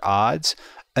increases your odds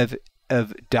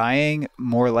of dying,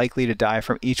 more likely to die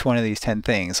from each one of these 10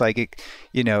 things, like,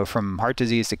 from heart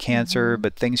disease to cancer,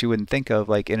 but things you wouldn't think of,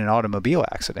 like in an automobile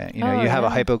accident, you have a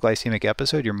hypoglycemic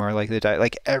episode, you're more likely to die,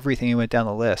 like everything you went down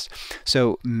the list.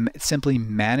 So simply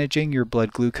managing your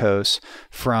blood glucose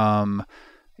from,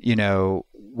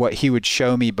 what he would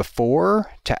show me before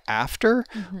to after,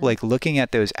 like looking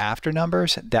at those after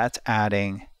numbers, that's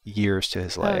adding years to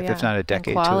his life, if not a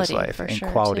decade to his life, and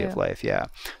quality of life.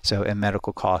 So, and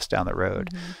medical costs down the road.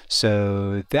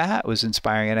 So that was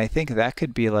inspiring. And I think that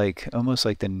could be like almost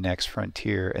like the next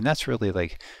frontier. And that's really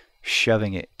like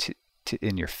shoving it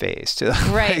in your face to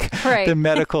the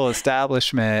medical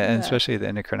establishment, and especially the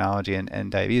endocrinology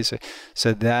and diabetes.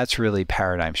 So that's really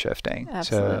paradigm shifting.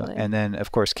 Absolutely. So, and then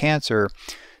of course, cancer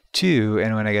too.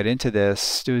 And when I got into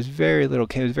this, it was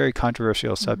very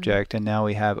controversial subject. And now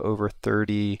we have over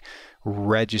 30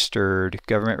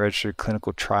 government registered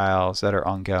clinical trials that are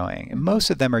ongoing. And most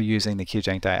of them are using the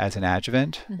ketogenic diet as an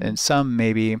adjuvant, and some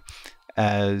maybe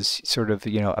as sort of,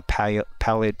 a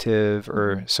palliative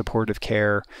or supportive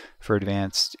care for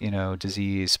advanced,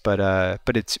 disease. But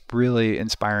it's really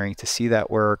inspiring to see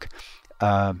that work.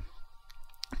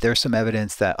 There's some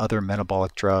evidence that other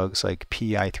metabolic drugs like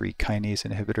PI3 kinase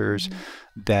inhibitors,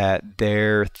 that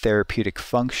their therapeutic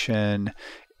function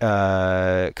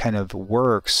kind of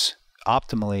works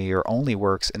optimally, or only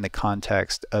works in the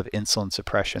context of insulin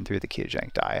suppression through the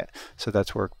ketogenic diet. So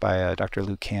that's work by Dr.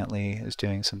 Luke Cantley is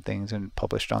doing some things and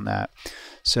published on that.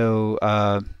 So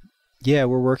we're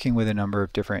working with a number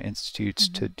of different institutes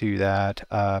to do that.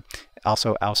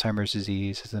 Also, Alzheimer's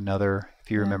disease is another,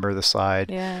 if you remember the slide,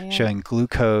 showing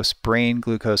brain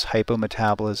glucose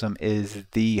hypometabolism is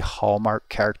the hallmark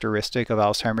characteristic of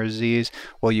Alzheimer's disease.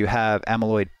 Well, you have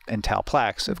amyloid and tau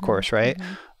plaques, of course, right?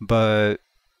 But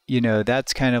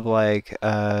that's kind of like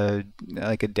a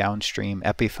downstream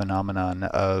epiphenomenon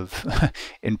of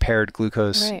impaired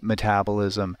glucose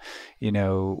metabolism.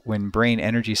 When brain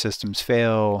energy systems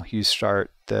fail, you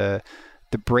start the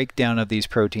breakdown of these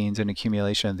proteins and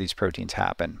accumulation of these proteins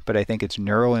happen. But I think it's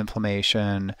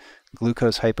neuroinflammation,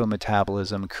 glucose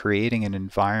hypometabolism, creating an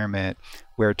environment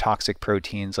where toxic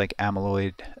proteins like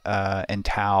amyloid and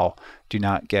tau do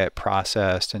not get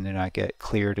processed and do not get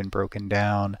cleared and broken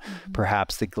down.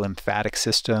 Perhaps the lymphatic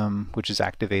system, which is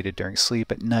activated during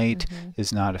sleep at night,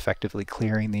 is not effectively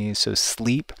clearing these. So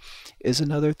sleep is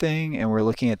another thing. And we're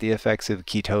looking at the effects of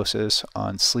ketosis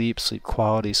on sleep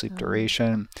quality, sleep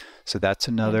duration. So that's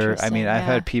another. I mean, I've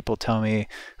had people tell me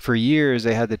for years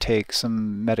they had to take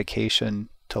some medication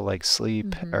to like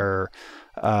sleep or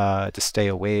to stay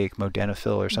awake,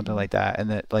 modafinil or something like that, and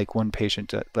that like one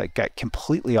patient like got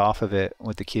completely off of it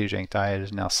with the ketogenic diet,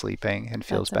 is now sleeping and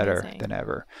feels better than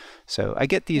ever. So I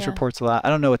get these reports a lot. I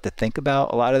don't know what to think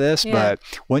about a lot of this, but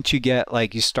once you get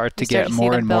like you start to get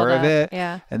more and more of it,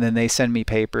 and then they send me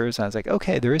papers, and I was like,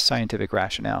 okay, there is scientific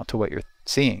rationale to what you're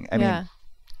seeing. I mean,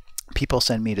 people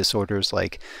send me disorders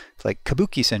like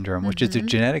Kabuki syndrome, which is a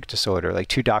genetic disorder. Like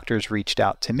 2 doctors reached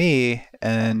out to me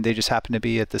and they just happened to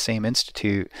be at the same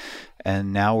institute.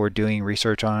 And now we're doing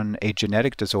research on a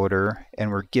genetic disorder and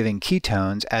we're giving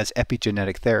ketones as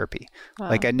epigenetic therapy. Wow.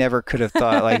 Like I never could have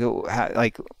thought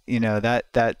like, you know,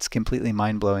 that's completely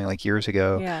mind blowing. Like years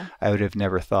ago, I would have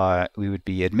never thought we would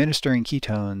be administering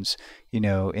ketones, you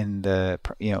know, in the,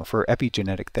 you know, for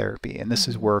epigenetic therapy. And this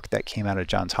is work that came out of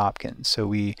Johns Hopkins. So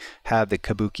we have the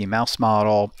Kabuki mouse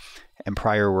model and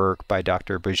prior work by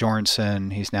Dr.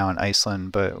 Bjornsson. He's now in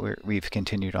Iceland, but we've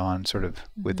continued on sort of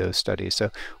with those studies.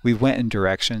 So we went in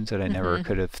directions that I never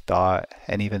could have thought.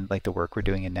 And even like the work we're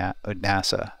doing in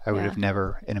NASA, I would have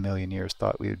never in a million years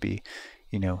thought we would be,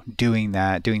 you know, doing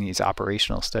these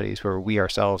operational studies where we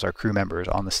ourselves are crew members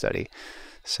on the study.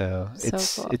 So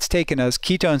it's taken us,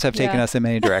 ketones have taken us in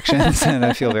many directions, and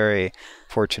I feel very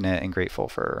fortunate and grateful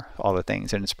for all the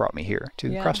things, and it's brought me here to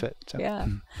CrossFit.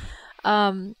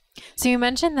 So. So you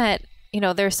mentioned that, you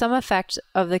know, there's some effect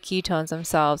of the ketones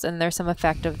themselves, and there's some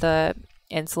effect of the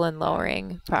insulin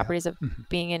lowering properties of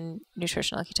being in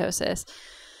nutritional ketosis.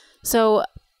 So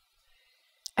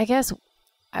I guess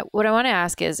what I want to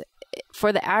ask is,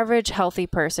 for the average healthy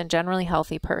person, generally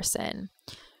healthy person,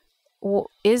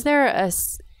 is there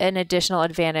an additional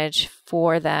advantage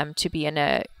for them to be in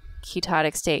a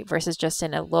ketotic state versus just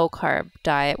in a low carb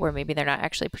diet where maybe they're not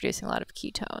actually producing a lot of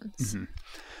ketones?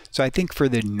 So I think for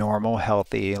the normal,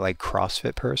 healthy, like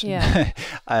CrossFit person,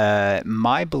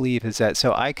 my belief is that,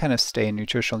 so I kind of stay in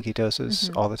nutritional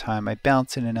ketosis all the time. I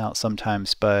bounce in and out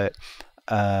sometimes, but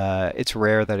it's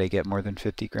rare that I get more than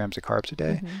 50 grams of carbs a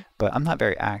day, but I'm not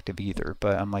very active either,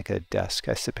 but I'm like a desk.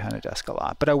 I sit behind a desk a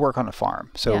lot, but I work on a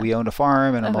farm. So we own a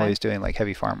farm and I'm always doing like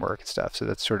heavy farm work and stuff. So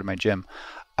that's sort of my gym.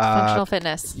 Functional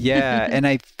fitness. And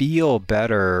I feel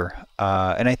better.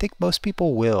 And I think most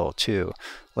people will too.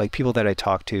 Like people that I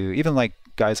talk to, even like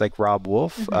guys like Rob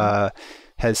Wolf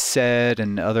has said,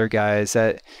 and other guys,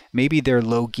 that maybe their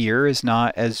low gear is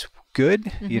not as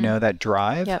good, you know, that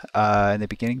drive in the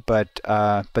beginning, but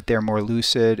they're more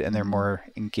lucid and they're more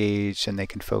engaged and they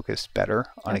can focus better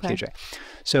on a KJ.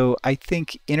 So I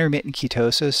think intermittent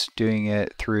ketosis, doing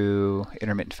it through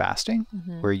intermittent fasting,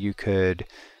 where you could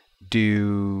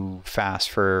do fast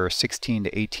for 16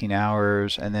 to 18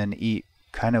 hours and then eat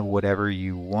kind of whatever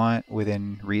you want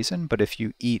within reason. But if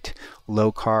you eat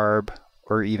low carb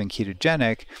or even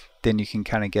ketogenic, then you can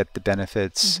kind of get the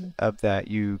benefits of that.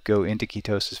 You go into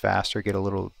ketosis faster, get a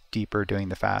little deeper during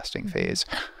the fasting phase.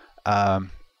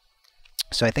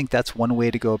 So I think that's one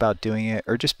way to go about doing it,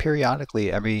 or just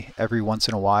periodically, every once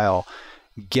in a while,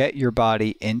 get your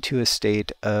body into a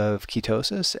state of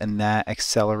ketosis, and that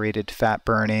accelerated fat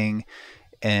burning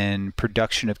and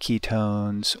production of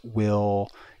ketones will,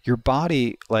 your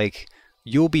body, like,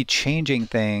 you'll be changing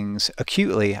things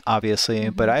acutely, obviously,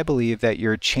 but I believe that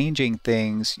you're changing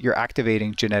things, you're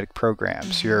activating genetic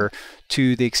programs. You're,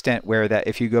 to the extent where that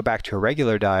if you go back to a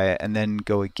regular diet and then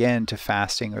go again to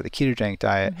fasting or the ketogenic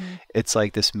diet, it's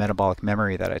like this metabolic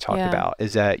memory that I talked about,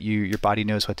 is that your body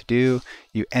knows what to do.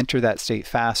 You enter that state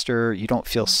faster. You don't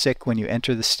feel sick when you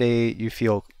enter the state. You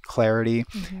feel clarity.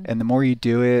 And the more you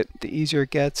do it, the easier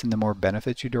it gets and the more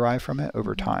benefits you derive from it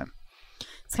over time.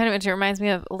 It's kind of, it reminds me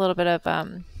of a little bit of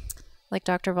like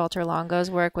Dr. Walter Longo's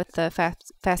work with the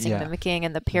fasting mimicking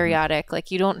and the periodic,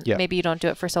 like you don't, maybe you don't do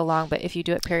it for so long, but if you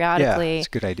do it periodically, it's a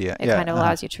good idea. It kind of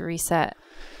allows you to reset.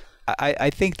 I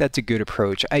think that's a good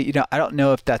approach. I don't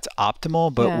know if that's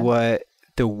optimal, but what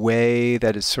the way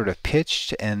that it's sort of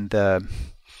pitched and the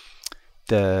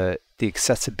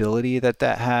accessibility that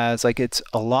has, like, it's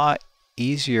a lot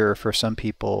easier for some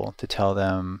people to tell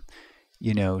them,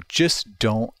 you know, just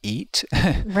don't eat.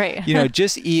 Right. You know,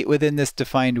 just eat within this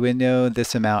defined window,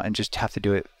 this amount, and just have to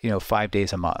do it, 5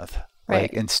 days a month. Right.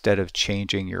 Like, instead of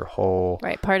changing your whole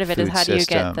Part of it is how do you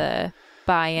get the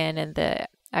buy-in and the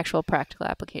actual practical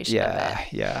application of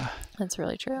it. Yeah. That's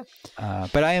really true.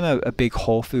 But I am a big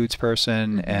whole foods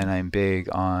person, and I'm big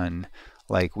on,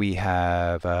 like, we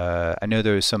have, I know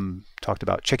there's some talked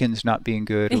about chickens not being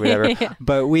good or whatever,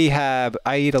 but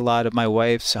I eat a lot of, my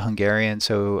wife's Hungarian,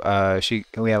 so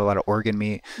we have a lot of organ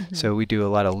meat. So we do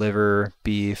a lot of liver,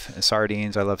 beef,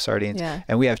 sardines. I love sardines.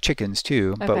 And we have chickens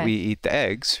too, but we eat the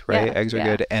eggs, right? Eggs are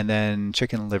good. And then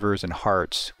chicken livers and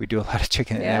hearts. We do a lot of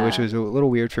chicken, which was a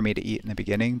little weird for me to eat in the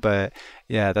beginning, but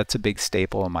yeah, that's a big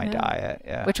staple in my diet.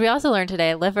 Yeah. Which we also learned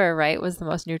today, liver, right, was the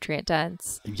most nutrient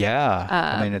dense. Yeah.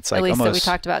 I mean, it's like at least almost, that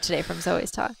we talked about today from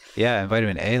Zoe's talk. Yeah, and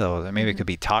vitamin A levels. Maybe it could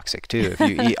be toxic too if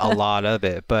you eat a lot of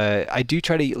it. But I do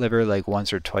try to eat liver like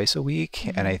once or twice a week.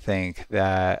 And I think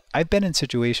that I've been in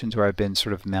situations where I've been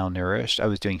sort of malnourished. I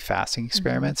was doing fasting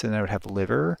experiments and I would have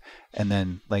liver, and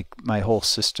then like my whole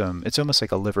system, it's almost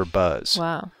like a liver buzz.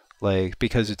 Wow. Like,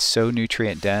 because it's so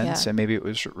nutrient dense, and maybe it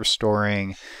was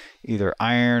restoring either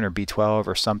iron or B12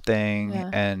 or something.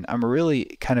 And I'm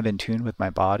really kind of in tune with my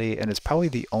body. And it's probably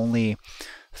the only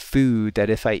food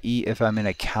that if I'm in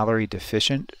a calorie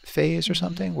deficient phase or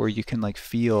something, where you can like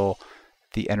feel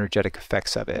the energetic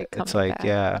effects of it. It's like,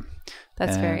 back.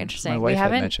 That's very interesting. We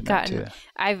haven't gotten,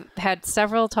 I've had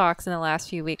several talks in the last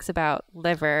few weeks about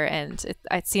liver, and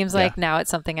it seems like now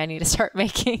it's something I need to start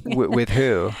making. With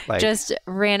who? Like, just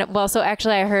random. Well, so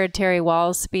actually I heard Terry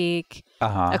Walls speak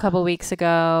a couple weeks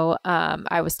ago.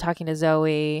 I was talking to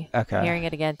Zoe, hearing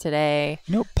it again today.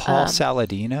 You know Paul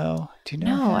Saladino? Do you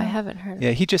know him? I haven't heard of him.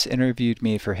 Yeah, he just interviewed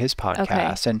me for his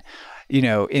podcast. And you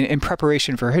know, in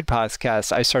preparation for his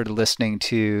podcast, I started listening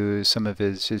to some of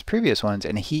his previous ones,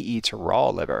 and he eats raw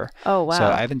liver. Oh, wow. So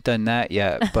I haven't done that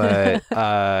yet,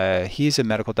 but he's a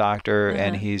medical doctor,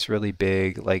 and he's really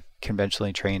big, like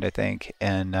conventionally trained, I think.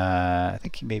 And I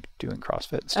think he may be doing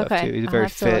CrossFit and stuff too. He's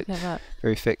a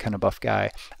very fit kind of buff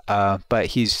guy. But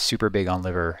he's super big on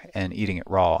liver and eating it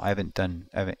raw. I haven't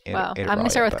ate it raw. I'm going to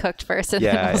start with cooked first, and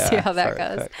then we'll see how that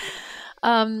goes.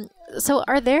 So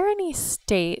are there any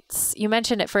states, you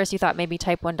mentioned at first you thought maybe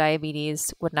type 1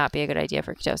 diabetes would not be a good idea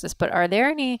for ketosis, but are there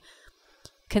any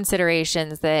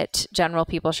considerations that general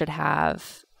people should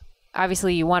have?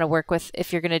 Obviously you want to work with,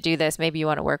 if you're going to do this, maybe you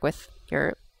want to work with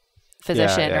your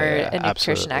physician or a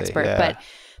nutrition expert,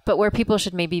 but where people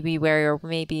should maybe be wary, or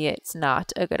maybe it's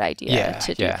not a good idea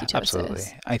to do ketosis. Absolutely.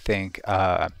 I think,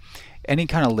 any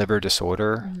kind of liver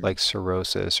disorder like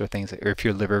cirrhosis or things, or if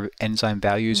your liver enzyme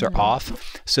values are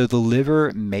off. So the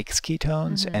liver makes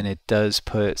ketones, and it does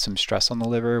put some stress on the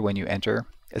liver when you enter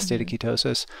a state of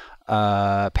ketosis.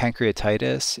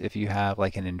 Pancreatitis, if you have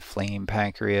like an inflamed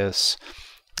pancreas,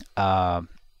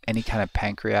 any kind of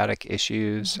pancreatic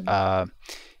issues.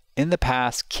 In the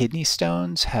past, kidney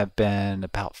stones have been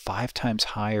about 5 times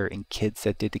higher in kids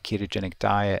that did the ketogenic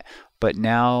diet. But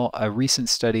now a recent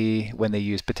study, when they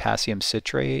use potassium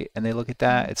citrate and they look at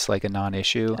that, it's like a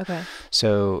non-issue.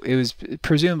 So it was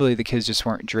presumably the kids just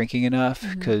weren't drinking enough,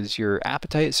 because your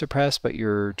appetite is suppressed, but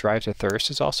your drive to thirst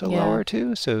is also lower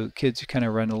too. So kids kind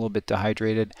of run a little bit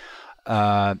dehydrated.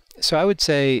 So I would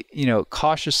say, you know,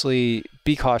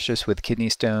 be cautious with kidney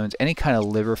stones, any kind of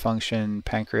liver function,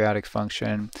 pancreatic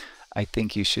function. I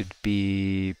think you should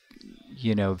be,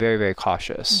 you know, very, very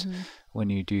cautious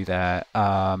when you do that.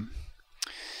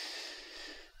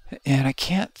 And I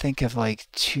can't think of like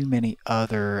too many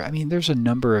other, I mean, there's a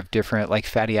number of different like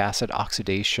fatty acid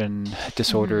oxidation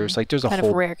disorders. Like there's a kind whole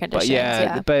of rare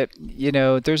conditions. But you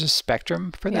know, there's a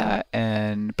spectrum for that.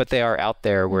 But they are out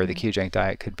there where the ketogenic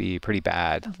diet could be pretty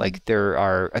bad. Like there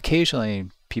are occasionally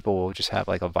people will just have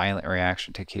like a violent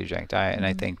reaction to ketogenic diet. And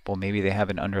I think, well, maybe they have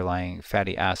an underlying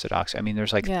fatty acid I mean,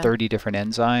 there's like 30 different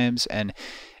enzymes, and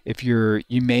if you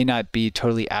may not be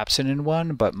totally absent in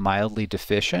one, but mildly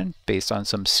deficient based on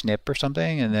some SNP or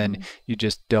something, and then you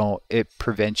just it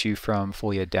prevents you from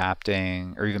fully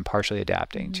adapting or even partially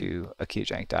adapting to a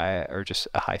ketogenic diet or just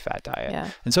a high fat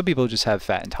diet. And some people just have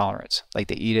fat intolerance. Like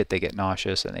they eat it, they get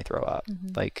nauseous, and they throw up.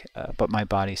 Like, but my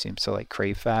body seems to like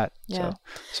crave fat. So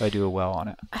I do well on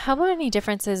it. How about any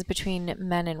differences between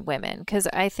men and women? Because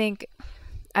I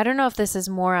don't know if this is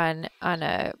more on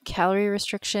a calorie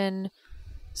restriction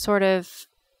sort of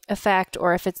effect,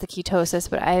 or if it's the ketosis,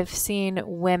 but I've seen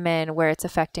women where it's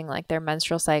affecting like their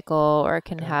menstrual cycle, or it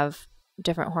can have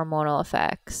different hormonal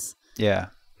effects.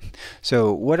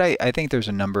 So what I think there's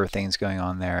a number of things going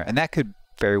on there, and that could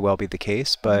very well be the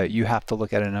case, but you have to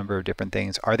look at a number of different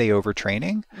things. Are they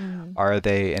overtraining? Are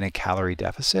they in a calorie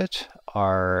deficit?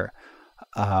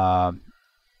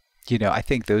 You know, I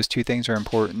think those two things are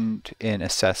important in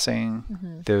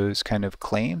assessing those kind of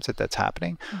claims that's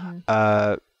happening.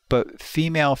 But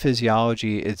female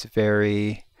physiology is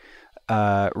very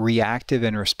reactive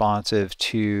and responsive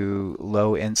to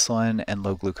low insulin and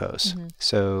low glucose.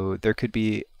 So there could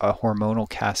be a hormonal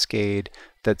cascade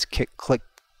that's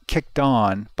kicked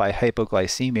on by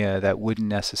hypoglycemia that wouldn't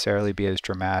necessarily be as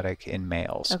dramatic in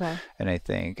males. And I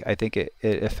think it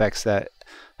affects that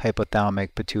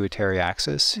hypothalamic pituitary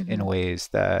axis in ways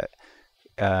that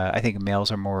I think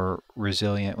males are more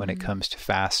resilient when it comes to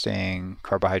fasting,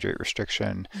 carbohydrate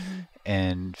restriction,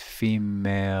 and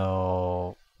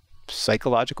female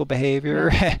psychological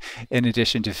behavior in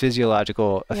addition to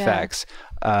physiological effects.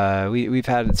 We've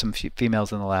had some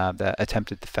females in the lab that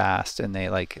attempted to fast and they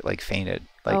like fainted.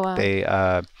 They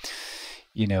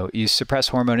you suppress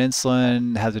hormone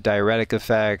insulin, has a diuretic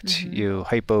effect, you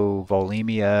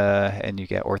hypovolemia, and you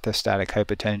get orthostatic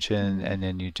hypotension, and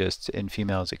then you just, in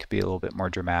females, it could be a little bit more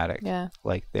dramatic,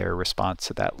 like their response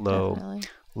to that low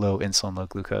insulin, low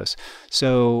glucose.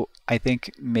 So I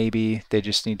think maybe they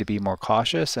just need to be more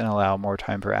cautious and allow more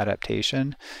time for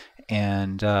adaptation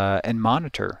and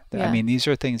monitor. I mean, these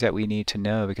are things that we need to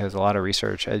know because a lot of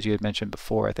research, as you had mentioned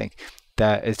before, I think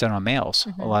that is done on males,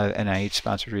 a lot of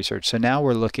NIH-sponsored research. So now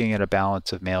we're looking at a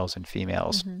balance of males and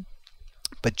females.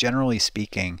 But generally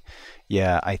speaking,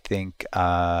 I think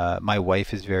my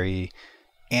wife is very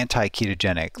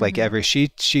anti-ketogenic. Like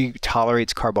she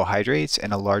tolerates carbohydrates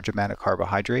and a large amount of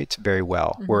carbohydrates very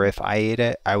well. Where if I ate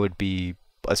it, I would be,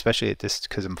 especially at this,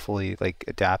 because I'm fully like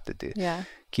adapted to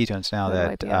ketones now,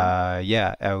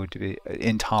 I would be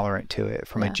intolerant to it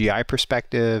from a GI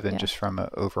perspective and just from an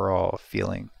overall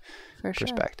feeling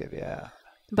perspective.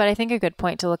 But I think a good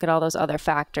point to look at all those other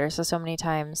factors. So many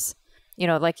times,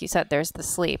 like you said, there's the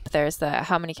sleep, there's the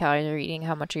how many calories are you eating,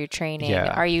 how much are you training,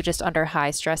 are you just under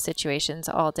high stress situations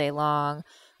all day long?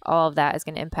 All of that is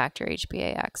going to impact your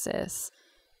HbA axis.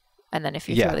 And then if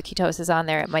you throw the ketosis on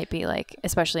there, it might be like,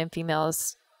 especially in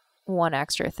females, one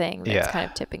extra thing that's kind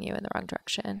of tipping you in the wrong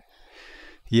direction.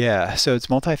 So it's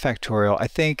multifactorial. I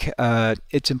think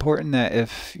it's important that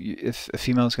if a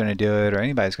female is going to do it or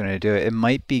anybody's going to do it, it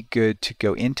might be good to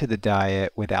go into the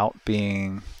diet without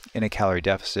being in a calorie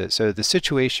deficit. So the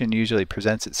situation usually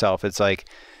presents itself. It's like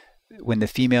when the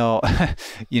female,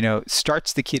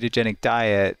 starts the ketogenic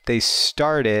diet, they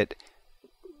start it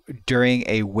during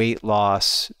a weight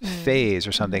loss phase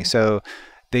or something. So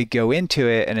they go into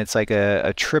it and it's like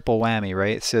a triple whammy,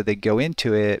 right? So they go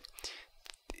into it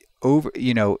over,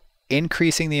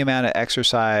 increasing the amount of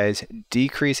exercise,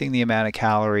 decreasing the amount of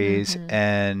calories,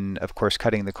 and of course,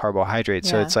 cutting the carbohydrates.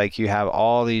 So it's like you have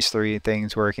all these three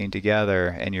things working together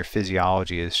and your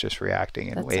physiology is just reacting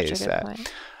in ways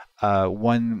that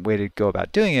one way to go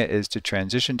about doing it is to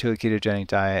transition to a ketogenic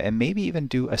diet and maybe even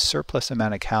do a surplus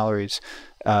amount of calories,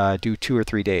 do 2 or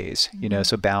 3 days,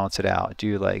 so balance it out.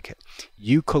 Do like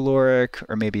eucaloric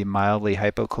or maybe mildly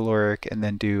hypocaloric, and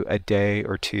then do a day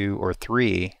or 2 or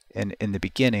 3 in the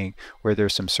beginning where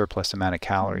there's some surplus amount of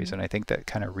calories. And I think that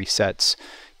kind of resets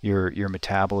your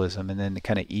metabolism and then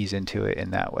kind of ease into it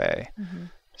in that way.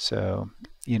 So,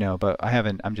 but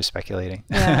I'm just speculating.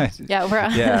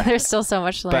 There's still so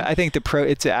much to learn. But I think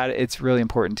it's really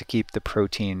important to keep the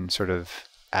protein sort of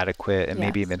adequate and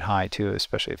maybe even high too,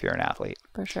 especially if you're an athlete.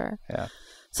 For sure.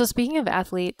 So speaking of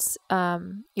athletes,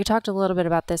 you talked a little bit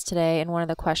about this today in one of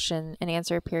the question and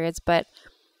answer periods, but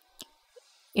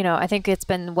I think it's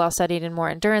been well studied in more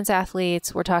endurance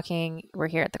athletes. We're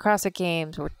here at the CrossFit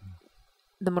Games.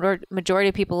 The majority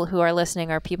of people who are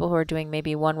listening are people who are doing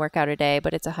maybe one workout a day,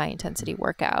 but it's a high intensity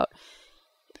workout.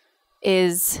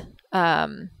 Is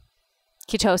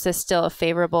ketosis still a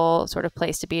favorable sort of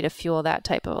place to be to fuel that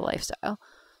type of a lifestyle?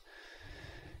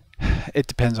 It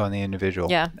depends on the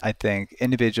individual. I think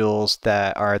individuals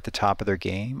that are at the top of their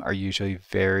game are usually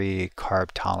very carb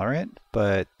tolerant,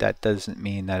 but that doesn't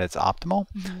mean that it's optimal.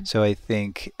 So I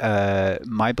think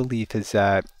my belief is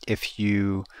that if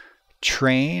you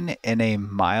train in a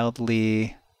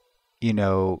mildly,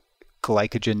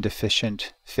 glycogen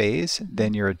deficient phase,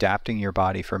 then you're adapting your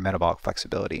body for metabolic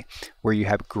flexibility, where you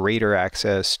have greater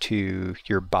access to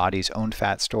your body's own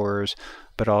fat stores,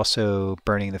 but also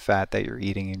burning the fat that you're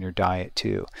eating in your diet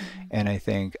too. And I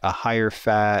think a higher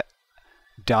fat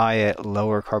diet,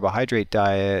 lower carbohydrate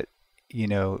diet,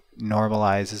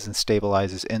 normalizes and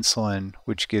stabilizes insulin,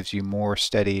 which gives you more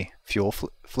steady fuel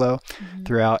flow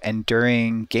throughout. And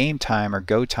during game time or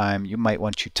go time, you might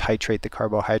want to titrate the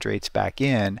carbohydrates back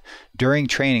in. During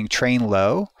training, train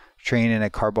low, train in a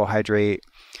carbohydrate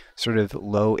sort of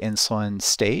low insulin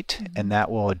state, and that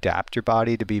will adapt your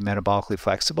body to be metabolically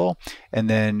flexible. And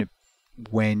then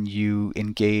when you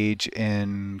engage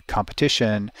in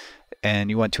competition and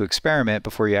you want to experiment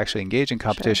before you actually engage in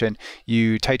competition,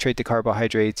 you titrate the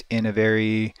carbohydrates in a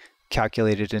very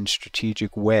calculated in a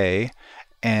strategic way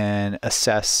and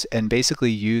assess and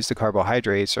basically use the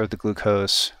carbohydrates or the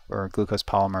glucose or glucose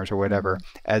polymers or whatever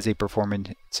as a performance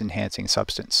enhancing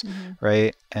substance,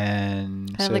 right?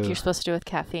 And kind of like you're supposed to do with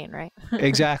caffeine, right?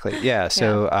 Exactly. Yeah.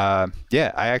 So, I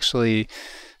actually,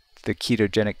 the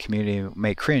ketogenic community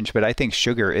may cringe, but I think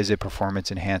sugar is a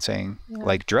performance enhancing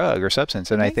like drug or substance.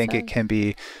 And I think it can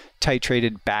be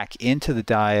titrated back into the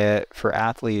diet for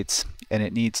athletes, and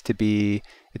it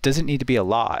doesn't need to be a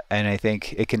lot. And I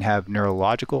think it can have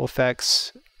neurological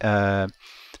effects,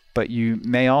 but you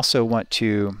may also want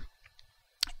to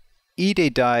eat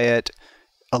a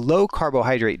low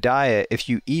carbohydrate diet. If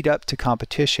you eat up to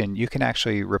competition, you can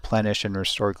actually replenish and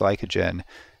restore glycogen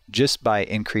just by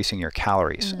increasing your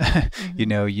calories. You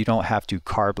know, you don't have to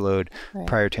carb load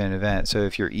prior to an event. So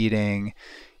if you're eating,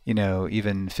 you know,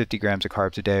 even 50 grams of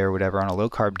carbs a day or whatever on a low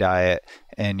carb diet,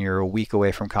 and you're a week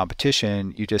away from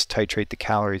competition, you just titrate the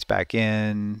calories back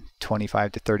in,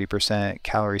 25 to 30%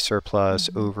 calorie surplus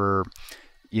over,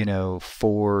 you know,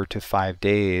 4 to 5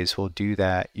 days will do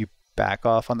that. You back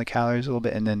off on the calories a little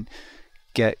bit and then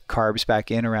get carbs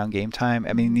back in around game time.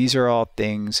 I mean, these are all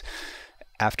things,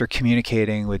 after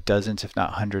communicating with dozens, if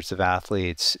not hundreds of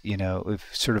athletes, you know, we've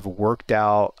sort of worked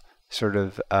out sort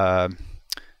of a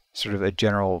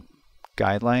general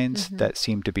guidelines that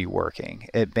seem to be working.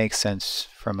 It makes sense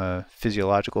from a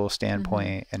physiological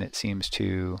standpoint, and it seems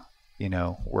to, you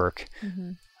know, work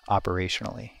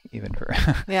operationally, even for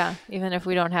even if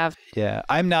we don't have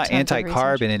I'm not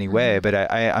anti-carb in any way, but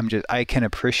I can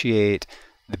appreciate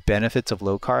the benefits of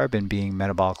low carb and being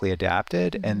metabolically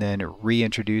adapted, and then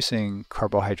reintroducing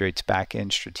carbohydrates back in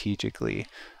strategically,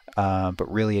 but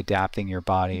really adapting your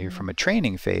body from a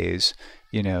training phase,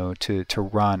 you know, to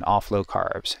run off low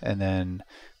carbs, and then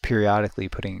periodically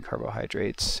putting in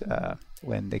carbohydrates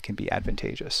when they can be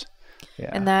advantageous.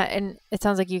 And it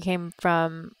sounds like you came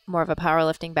from more of a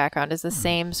powerlifting background. Does the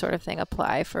same sort of thing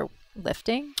apply for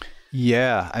lifting?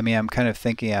 Yeah, I mean, I'm kind of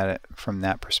thinking at it from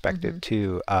that perspective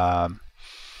too.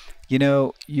 You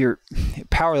know, your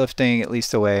powerlifting, at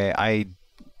least the way I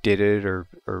did it or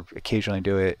occasionally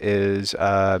do it, is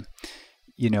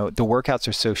you know, the workouts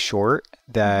are so short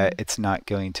that it's not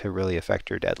going to really affect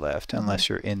your deadlift unless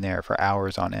you're in there for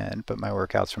hours on end. But my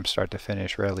workouts from start to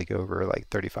finish rarely go over like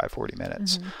 35, 40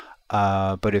 minutes.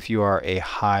 But if you are a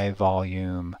high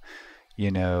volume,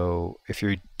 you know, if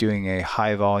you're doing a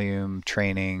high volume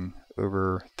training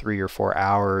over 3 or 4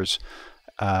 hours,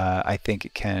 I think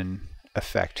it can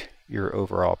affect your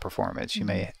overall performance. You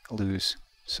may lose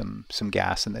some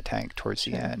gas in the tank towards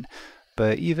the end.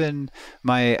 But even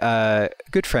my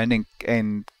good friend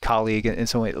and colleague in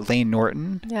some way, Lane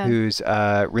Norton, who's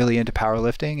really into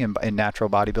powerlifting and natural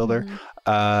bodybuilder,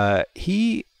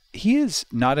 he is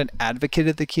not an advocate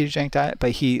of the ketogenic diet,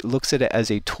 but he looks at it as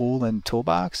a tool and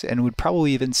toolbox, and would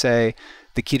probably even say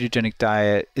the ketogenic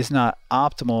diet is not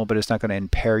optimal, but it's not going to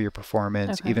impair your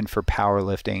performance, even for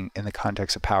powerlifting in the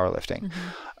context of powerlifting.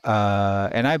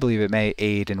 And I believe it may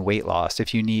aid in weight loss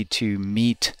if you need to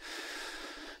meet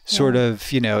sort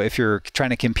of, you know, if you're trying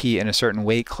to compete in a certain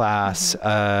weight class.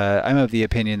 I'm of the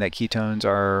opinion that ketones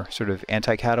are sort of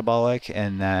anti-catabolic,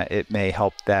 and that it may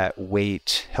help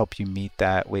you meet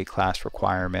that weight class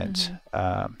requirement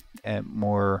and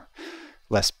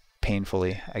less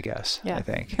painfully, I guess. I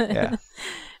think.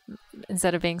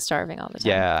 Instead of being starving all the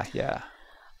time. Yeah.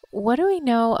 What do we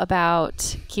know about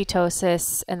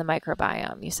ketosis and the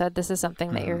microbiome? You said this is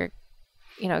something that you're,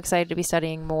 you know, excited to be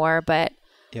studying more, but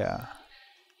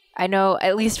I know,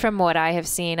 at least from what I have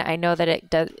seen, I know that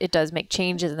it does make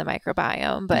changes in the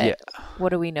microbiome, but what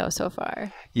do we know so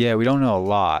far? Yeah, we don't know a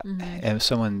lot. And if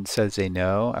someone says they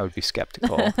know, I would be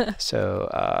skeptical. So,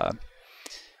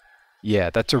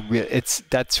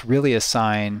 that's really a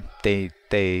sign they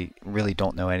really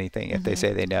don't know anything. If they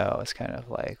say they know, it's kind of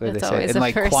like what they say in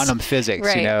like quantum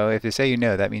physics. You know, if they say you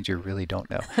know, that means you really don't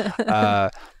know.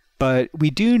 But we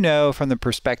do know from the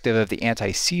perspective of the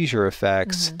anti-seizure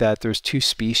effects that there's 2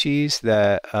 species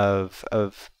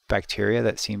of bacteria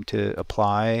that seem to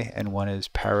apply, and one is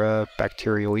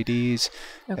Parabacteroides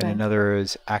and another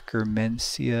is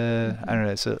Akkermansia. I don't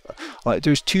know. So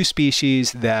there's 2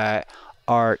 species that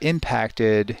are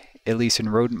impacted, at least in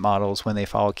rodent models, when they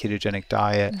follow a ketogenic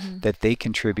diet, that they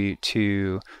contribute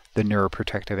to the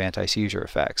neuroprotective anti-seizure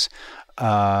effects.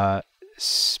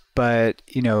 But,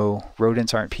 you know,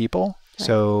 rodents aren't people.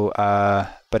 So,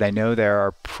 but I know there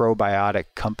are probiotic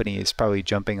companies probably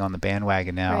jumping on the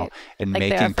bandwagon now and like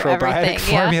making probiotic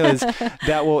formulas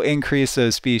that will increase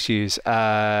those species.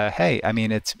 Hey, I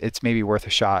mean, it's maybe worth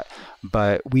a shot,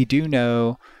 but we do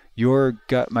know, your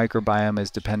gut microbiome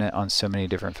is dependent on so many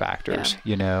different factors,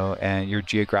 you know, and your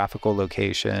geographical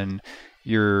location,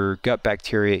 your gut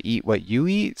bacteria eat what you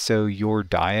eat. So your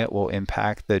diet will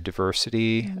impact the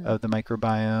diversity of the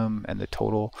microbiome and the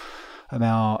total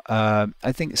amount.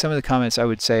 I think some of the comments I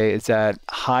would say is that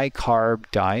high carb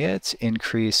diets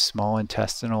increase small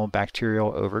intestinal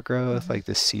bacterial overgrowth, like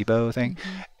the SIBO thing.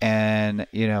 And,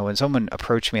 you know, when someone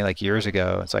approached me like years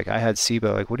ago, it's like, I had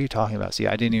SIBO. Like, what are you talking about? See,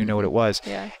 I didn't even know what it was.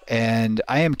 And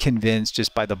I am convinced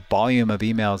just by the volume of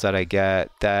emails that I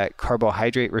get that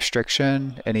carbohydrate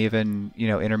restriction and even, you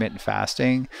know, intermittent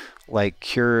fasting like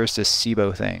cures this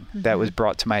SIBO thing that was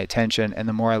brought to my attention. And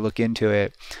the more I look into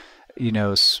it, you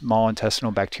know, small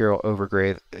intestinal bacterial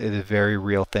overgrowth is a very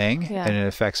real thing, and it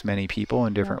affects many people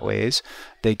in different ways.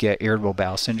 They get irritable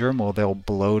bowel syndrome. Well, they'll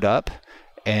bloat up,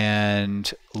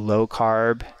 and low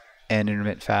carb and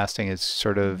intermittent fasting is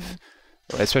sort of,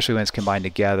 especially when it's combined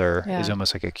together, is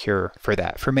almost like a cure for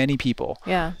that for many people.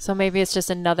 So maybe it's just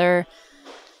another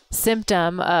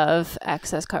symptom of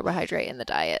excess carbohydrate in the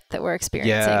diet that we're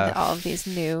experiencing, all of these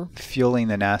new fueling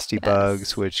the nasty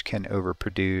bugs, which can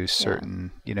overproduce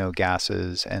certain, you know,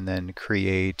 gases and then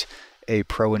create a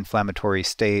pro-inflammatory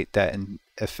state that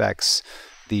affects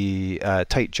the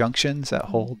tight junctions that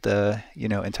hold the, you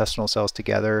know, intestinal cells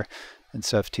together and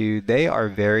stuff too. They are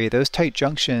those tight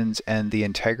junctions and the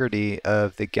integrity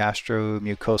of the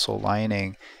gastromucosal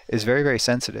lining is very, very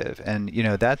sensitive. And, you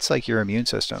know, that's like your immune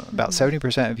system. About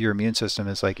 70% of your immune system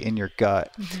is like in your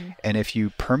gut. And if you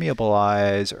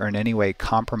permeabilize or in any way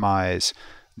compromise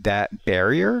that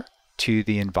barrier to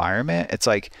the environment, it's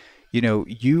like, you know,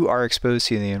 you are exposed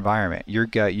to the environment. Your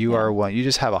gut, you are one, you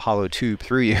just have a hollow tube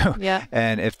through you.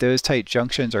 And if those tight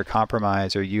junctions are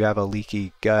compromised or you have a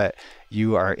leaky gut,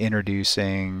 you are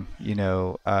introducing, you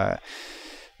know,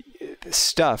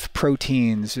 stuff,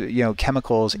 proteins, you know,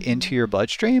 chemicals into your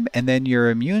bloodstream. And then your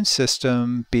immune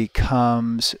system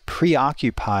becomes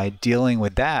preoccupied dealing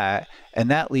with that.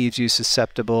 And that leaves you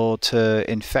susceptible to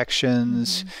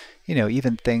infections, you know,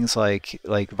 even things like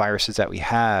viruses that we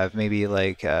have, maybe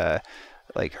like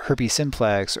herpes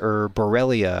simplex or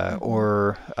Borrelia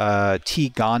or T.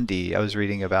 gondii. I was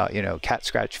reading about, you know, cat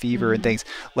scratch fever and things.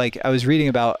 Like I was reading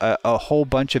about a whole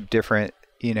bunch of different,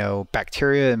 you know,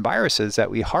 bacteria and viruses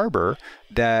that we harbor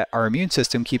that our immune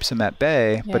system keeps them at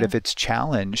bay. But if it's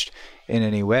challenged in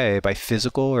any way by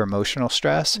physical or emotional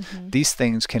stress, these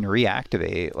things can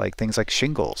reactivate, like things like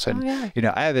shingles. And, you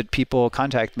know, I have had people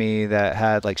contact me that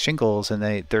had like shingles, and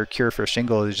their cure for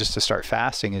shingles is just to start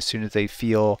fasting as soon as they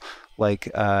feel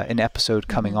like an episode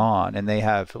coming on, and they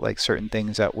have like certain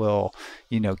things that will,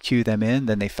 you know, cue them in,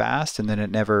 then they fast, and then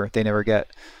they never get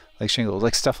like shingles,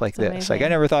 like stuff like this. Amazing. Like I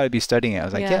never thought I'd be studying it. I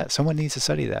was like, yeah, someone needs to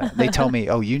study that. They tell me,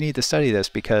 oh, you need to study this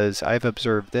because I've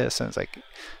observed this. And it's like,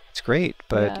 it's great,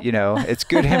 but you know, it's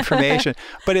good information,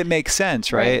 but it makes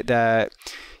sense, right? That,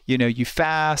 you know, you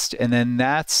fast, and then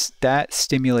that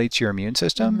stimulates your immune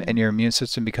system, and your immune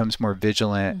system becomes more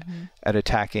vigilant at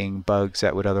attacking bugs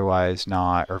that would otherwise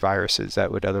not, or viruses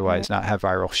that would otherwise not have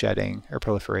viral shedding or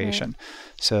proliferation.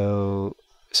 So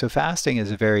fasting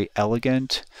is a very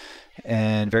elegant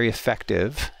and very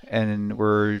effective, and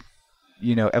we're,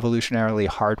 you know, evolutionarily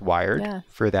hardwired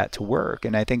for that to work.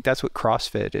 And I think that's what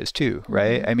CrossFit is too,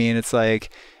 right? I mean, it's like,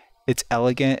 it's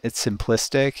elegant, it's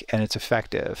simplistic, and it's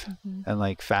effective. And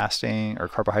like fasting or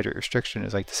carbohydrate restriction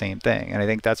is like the same thing. And I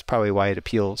think that's probably why it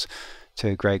appeals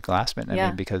to Greg Glassman. I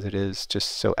mean, because it is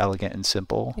just so elegant and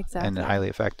simple and highly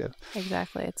effective.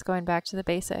 It's going back to the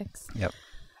basics.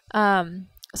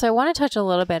 So I want to touch a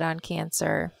little bit on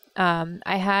cancer.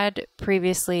 I had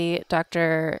previously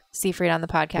Dr. Seifried on the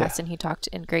podcast, and he talked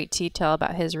in great detail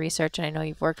about his research, and I know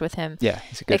you've worked with him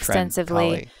he's a good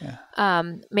extensively.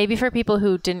 Maybe for people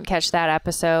who didn't catch that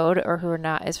episode or who are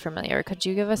not as familiar, could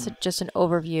you give us just an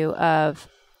overview of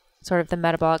sort of the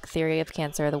metabolic theory of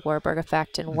cancer, the Warburg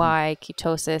effect, and why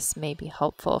ketosis may be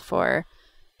helpful for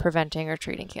preventing or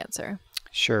treating cancer?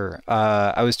 Sure.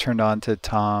 I was turned on to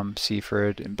Tom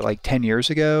Seifried like 10 years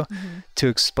ago to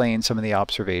explain some of the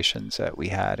observations that we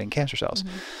had in cancer cells.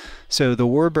 So the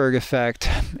Warburg effect,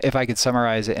 if I could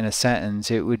summarize it in a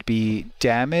sentence, it would be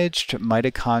damaged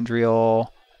mitochondrial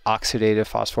oxidative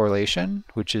phosphorylation,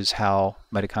 which is how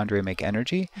mitochondria make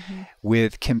energy,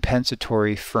 with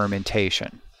compensatory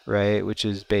fermentation, right? Which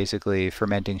is basically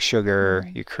fermenting sugar.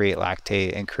 You create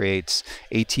lactate and creates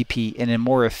ATP in a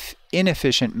more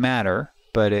inefficient manner.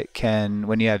 But it can,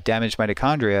 when you have damaged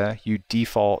mitochondria, you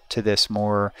default to this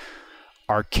more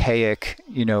archaic,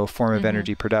 you know, form of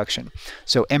energy production.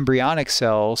 So embryonic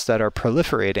cells that are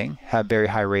proliferating have very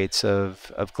high rates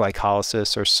of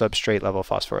glycolysis or substrate level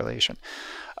phosphorylation.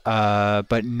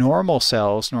 But normal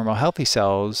cells, normal healthy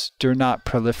cells, they're not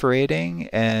proliferating.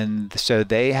 And so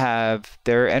they have,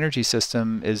 their energy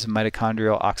system is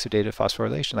mitochondrial oxidative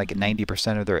phosphorylation. Like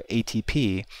 90% of their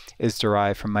ATP is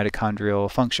derived from mitochondrial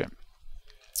function.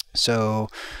 So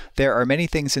there are many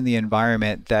things in the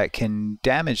environment that can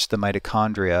damage the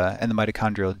mitochondria and the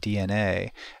mitochondrial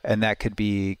DNA. And that could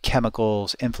be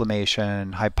chemicals,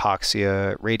 inflammation,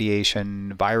 hypoxia,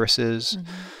 radiation, viruses.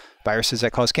 Viruses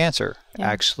that cause cancer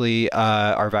actually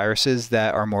are viruses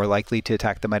that are more likely to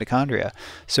attack the mitochondria.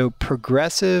 So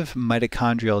progressive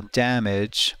mitochondrial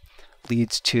damage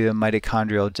leads to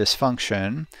mitochondrial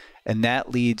dysfunction, and that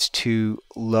leads to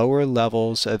lower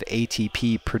levels of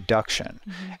ATP production.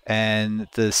 And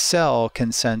the cell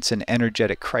can sense an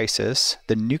energetic crisis.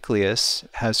 The nucleus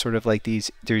has sort of like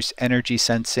there's energy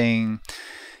sensing,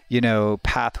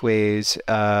 pathways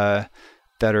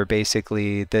that are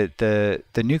basically the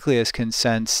nucleus can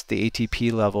sense the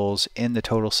ATP levels in the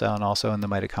total cell and also in the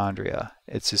mitochondria.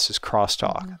 It's just this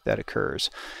crosstalk that occurs.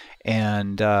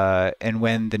 And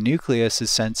when the nucleus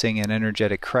is sensing an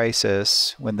energetic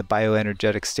crisis, when the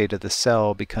bioenergetic state of the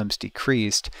cell becomes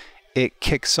decreased, it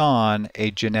kicks on a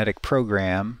genetic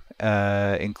program,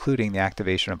 including the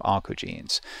activation of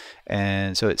oncogenes.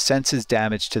 And so it senses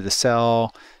damage to the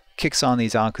cell, kicks on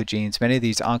these oncogenes. Many of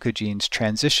these oncogenes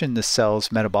transition the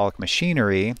cell's metabolic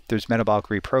machinery. There's metabolic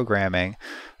reprogramming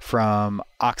from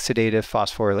oxidative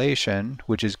phosphorylation,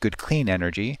 which is good clean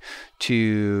energy,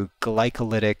 to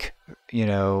glycolytic,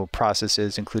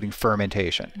 processes, including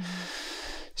fermentation.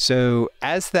 So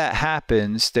as that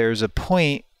happens, there's a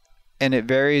point, and it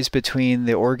varies between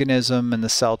the organism and the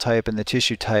cell type and the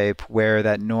tissue type, where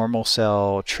that normal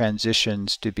cell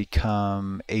transitions to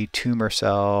become a tumor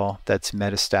cell that's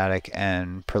metastatic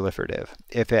and proliferative.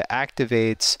 If it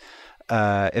activates,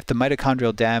 if the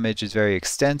mitochondrial damage is very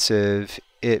extensive,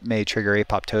 it may trigger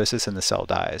apoptosis and the cell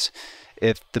dies.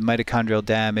 If the mitochondrial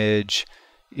damage,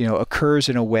 occurs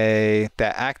in a way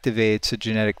that activates a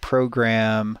genetic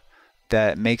program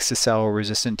that makes the cell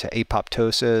resistant to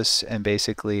apoptosis, and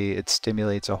basically it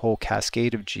stimulates a whole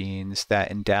cascade of genes that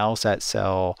endows that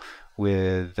cell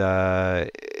with,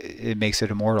 it makes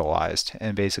it immortalized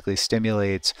and basically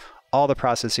stimulates all the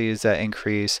processes that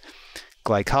increase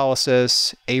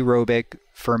glycolysis, aerobic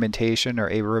fermentation or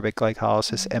aerobic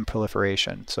glycolysis, and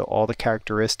proliferation. So all the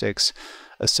characteristics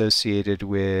associated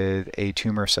with a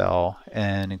tumor cell,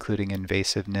 and including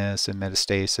invasiveness and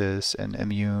metastasis and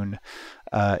immune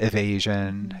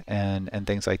evasion and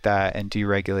things like that, and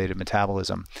deregulated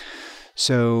metabolism.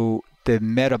 So the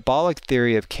metabolic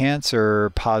theory of cancer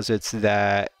posits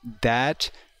that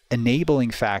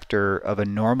enabling factor of a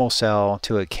normal cell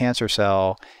to a cancer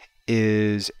cell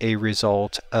is a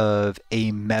result of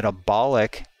a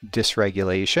metabolic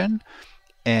dysregulation,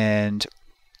 and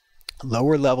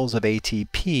lower levels of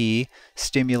ATP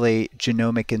stimulate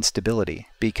genomic instability,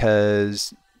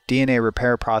 because DNA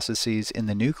repair processes in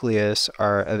the nucleus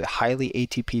are a highly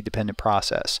ATP dependent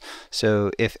process.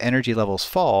 So if energy levels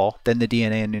fall, then the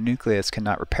DNA in the nucleus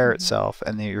cannot repair itself,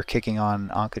 and then you're kicking on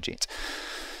oncogenes.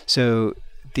 So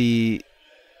the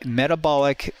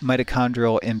metabolic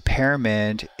mitochondrial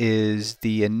impairment is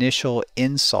the initial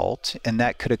insult, and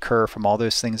that could occur from all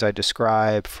those things I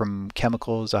described, from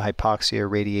chemicals, hypoxia,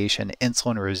 radiation,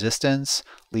 insulin resistance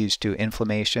leads to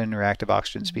inflammation, reactive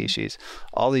oxygen species,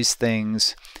 all these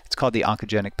things. It's called the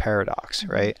oncogenic paradox,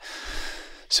 right?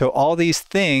 So all these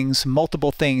things,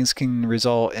 multiple things, can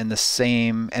result in the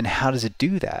same. And how does it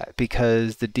do that?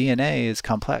 Because the DNA is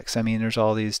complex. I mean, there's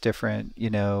all these different,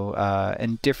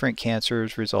 and different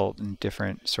cancers result in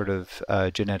different sort of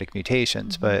genetic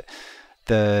mutations. But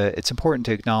it's important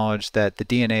to acknowledge that the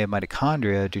DNA of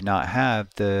mitochondria do not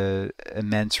have the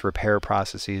immense repair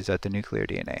processes that the nuclear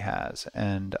DNA has.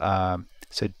 And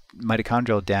so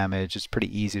mitochondrial damage is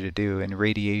pretty easy to do, and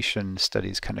radiation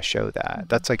studies kind of show that.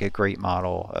 That's like a great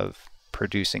model of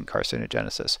producing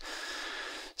carcinogenesis.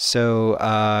 So,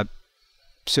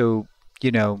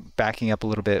 backing up a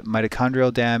little bit,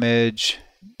 mitochondrial damage,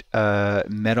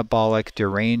 metabolic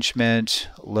derangement,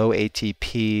 low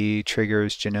ATP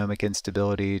triggers genomic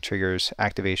instability, triggers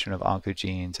activation of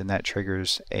oncogenes, and that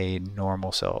triggers a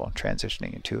normal cell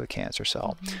transitioning into a cancer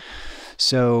cell.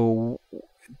 So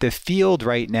the field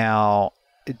right now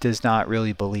does not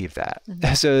really believe that.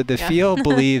 So the field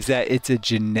believes that it's a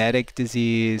genetic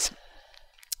disease,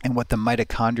 and what the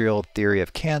mitochondrial theory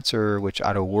of cancer, which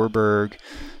Otto Warburg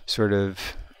sort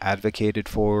of advocated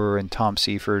for, and Tom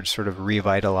Seifert sort of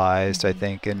revitalized, I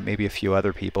think, and maybe a few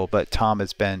other people. But Tom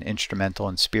has been instrumental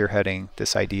in spearheading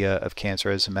this idea of cancer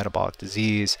as a metabolic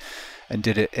disease, and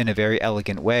did it in a very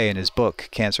elegant way in his book,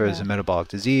 Cancer as a Metabolic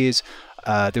Disease.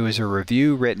 There was a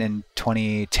review written in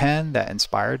 2010 that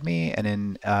inspired me, and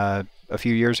in a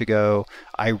few years ago,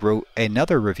 I wrote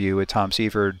another review with Tom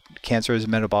Seifert, Cancer as a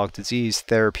Metabolic Disease,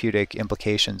 Therapeutic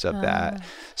Implications of that.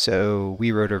 So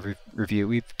we wrote a review.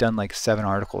 We've done like 7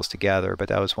 articles together, but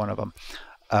that was one of them.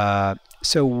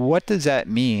 So what does that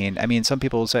mean? I mean, some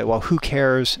people will say, well, who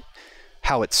cares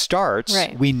how it starts?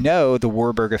 Right. We know the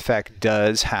Warburg effect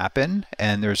does happen,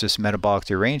 and there's this metabolic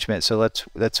derangement. So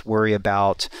let's worry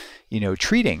about,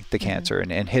 treating the cancer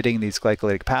and hitting these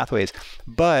glycolytic pathways.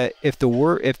 But if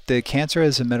the cancer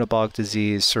as a metabolic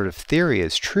disease sort of theory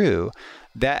is true,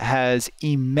 that has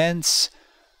immense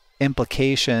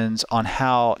implications on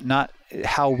not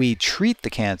how we treat the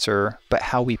cancer, but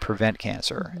how we prevent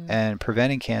cancer. And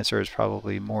preventing cancer is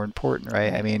probably more important,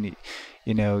 right? I mean,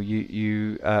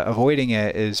 avoiding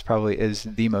it is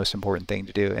the most important thing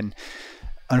to do. And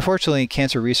unfortunately,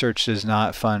 cancer research does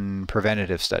not fund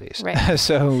preventative studies. Right.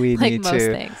 So we need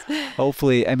to,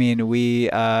 hopefully, I mean,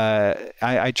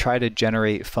 I try to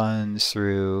generate funds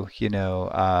through,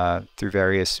 through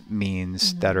various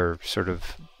means that are sort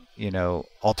of,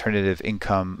 alternative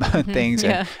income things,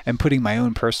 and putting my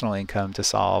own personal income to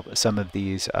solve some of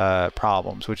these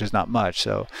problems, which is not much.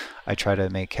 So I try to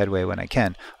make headway when I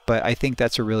can. But I think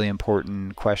that's a really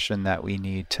important question that we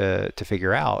need to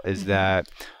figure out, is that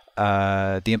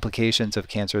the implications of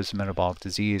cancer as a metabolic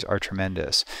disease are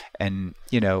tremendous. And,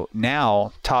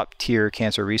 now top tier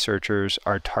cancer researchers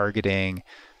are targeting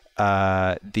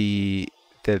the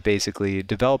basically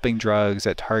developing drugs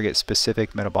that target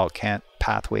specific metabolic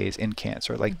pathways in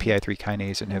cancer, like PI3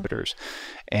 kinase inhibitors.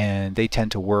 And they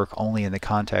tend to work only in the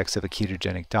context of a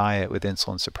ketogenic diet with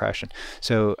insulin suppression.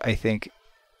 So I think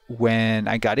when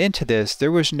I got into this,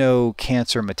 there was no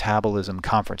cancer metabolism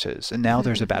conferences, and now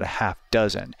there's about a half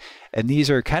dozen. And these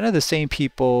are kind of the same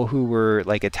people who were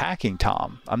like attacking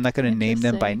Tom. I'm not going to name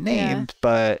them by name,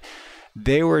 but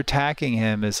they were attacking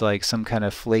him as like some kind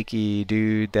of flaky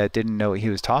dude that didn't know what he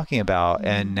was talking about.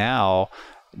 And now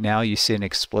you see an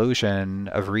explosion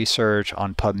of research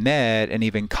on PubMed and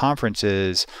even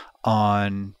conferences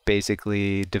on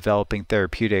basically developing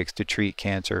therapeutics to treat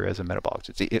cancer as a metabolic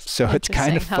disease. So it's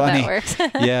kind of funny.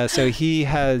 Yeah. So he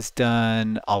has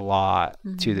done a lot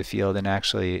to the field, and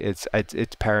actually it's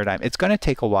paradigm. It's going to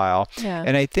take a while. Yeah.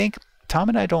 And I think Tom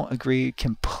and I don't agree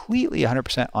completely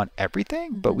 100% on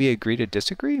everything, but we agree to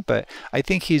disagree. But I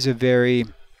think he's a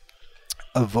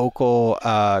vocal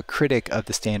critic of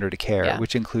the standard of care,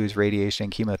 which includes radiation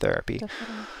and chemotherapy.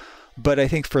 Definitely. But I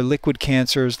think for liquid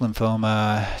cancers,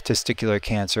 lymphoma, testicular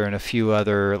cancer, and a few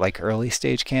other like early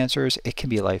stage cancers, it can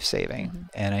be life-saving.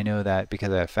 And I know that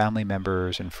because I have family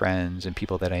members and friends and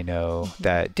people that I know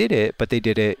that did it, but they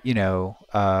did it,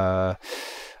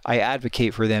 I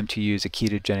advocate for them to use a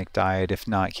ketogenic diet, if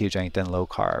not ketogenic, then low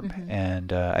carb.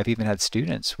 And I've even had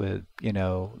students with,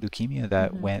 leukemia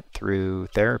that went through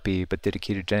therapy, but did a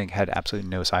ketogenic, had absolutely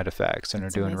no side effects, and are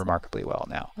doing remarkably well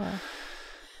now. Yeah.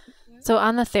 So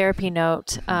on the therapy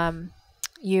note,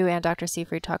 you and Dr.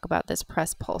 Seifert talk about this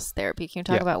press pulse therapy. Can you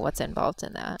talk about what's involved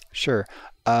in that? Sure.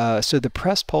 So the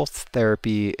press pulse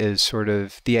therapy is sort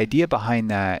of, the idea behind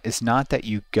that is not that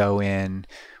you go in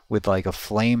with like a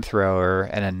flamethrower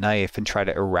and a knife and try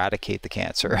to eradicate the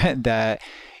cancer, that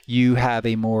you have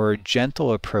a more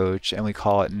gentle approach, and we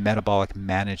call it metabolic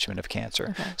management of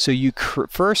cancer. So you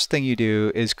first thing you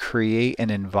do is create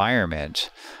an environment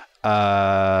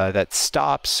that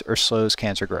stops or slows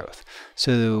cancer growth.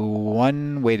 So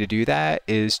one way to do that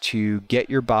is to get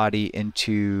your body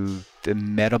into the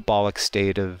metabolic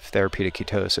state of therapeutic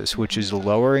ketosis, which is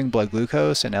lowering blood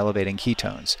glucose and elevating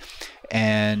ketones.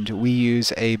 And we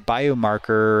use a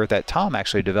biomarker that Tom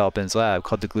actually developed in his lab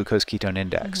called the glucose ketone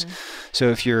index. So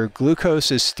if your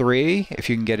glucose is 3, if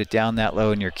you can get it down that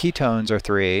low and your ketones are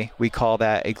 3, we call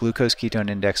that a glucose ketone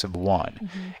index of 1.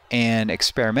 And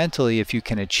experimentally, if you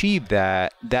can achieve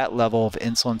that level of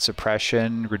insulin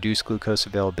suppression, reduced glucose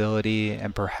availability,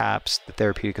 and perhaps the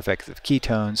therapeutic effects of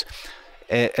ketones,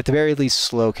 at the very least,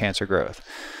 slow cancer growth.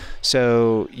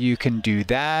 So you can do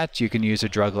that. You can use a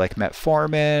drug like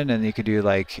metformin, and you can do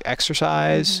like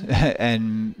exercise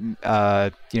and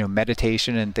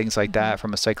meditation and things like that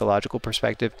from a psychological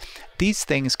perspective. These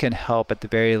things can help at the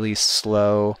very least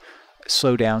slow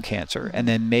slow down cancer, and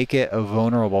then make it a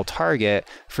vulnerable target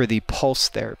for the pulse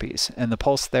therapies. And the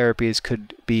pulse therapies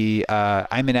could be,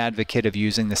 I'm an advocate of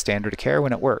using the standard of care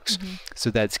when it works.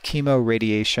 So that's chemo,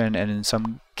 radiation, and in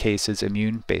some cases,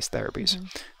 immune-based therapies,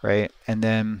 right? And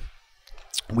then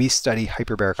we study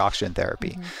hyperbaric oxygen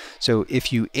therapy. So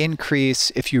if you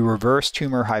reverse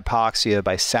tumor hypoxia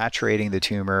by saturating the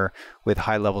tumor with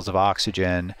high levels of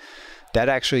oxygen, that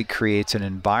actually creates an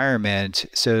environment.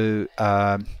 So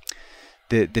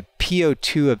the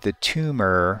PO2 of the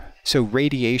tumor, so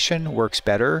radiation works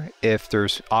better if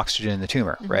there's oxygen in the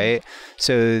tumor, right?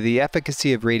 So the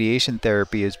efficacy of radiation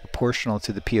therapy is proportional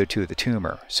to the PO2 of the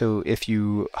tumor. So if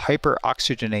you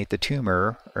hyperoxygenate the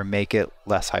tumor or make it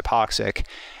less hypoxic,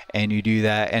 and you do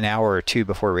that an hour or two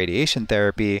before radiation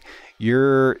therapy,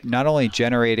 you're not only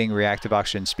generating reactive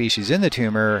oxygen species in the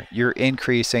tumor, you're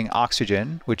increasing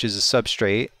oxygen, which is a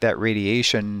substrate that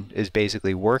radiation is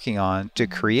basically working on to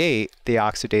create the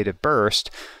oxidative burst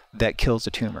that kills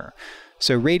the tumor.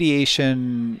 So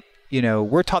radiation,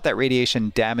 we're taught that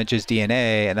radiation damages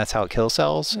DNA and that's how it kills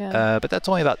cells. But that's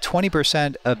only about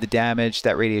 20% of the damage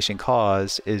that radiation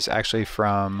causes is actually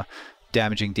from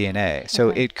damaging DNA. So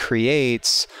it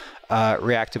creates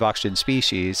reactive oxygen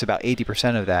species, about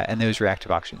 80% of that, and those reactive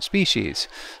oxygen species.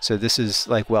 So this is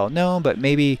like well known, but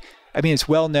it's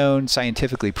well known,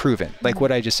 scientifically proven. Like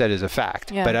what I just said is a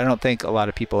fact, but I don't think a lot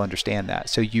of people understand that.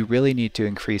 So you really need to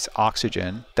increase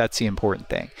oxygen. That's the important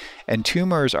thing. And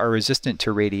tumors are resistant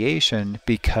to radiation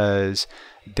because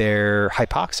they're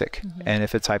hypoxic. And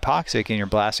if it's hypoxic and you're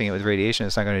blasting it with radiation,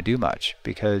 it's not going to do much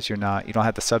because you don't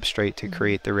have the substrate to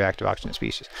create the reactive oxygen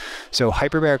species. So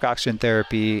hyperbaric oxygen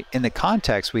therapy, in the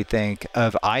context, we think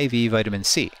of IV vitamin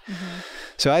C.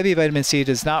 So IV vitamin C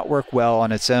does not work well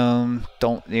on its own.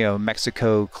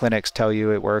 Mexico clinics tell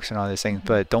you it works and all these things,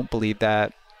 but don't believe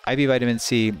that. IV vitamin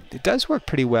C, it does work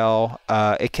pretty well.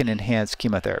 It can enhance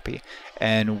chemotherapy.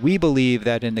 And we believe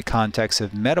that in the context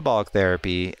of metabolic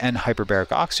therapy and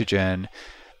hyperbaric oxygen,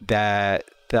 that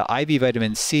the IV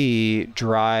vitamin C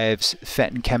drives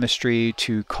fenton chemistry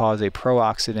to cause a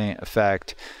pro-oxidant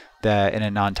effect that in a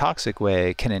non-toxic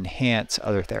way can enhance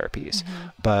other therapies.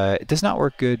 But it does not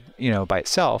work good, by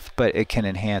itself, but it can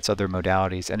enhance other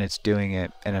modalities, and it's doing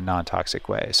it in a non-toxic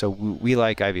way. So we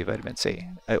like IV vitamin C.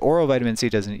 Oral vitamin C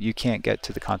you can't get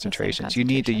to the concentrations. You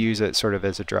need to use it sort of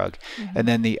as a drug. And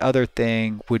then the other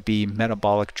thing would be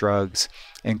metabolic drugs,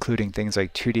 including things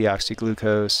like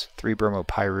 2-deoxyglucose,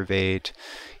 3-bromopyruvate,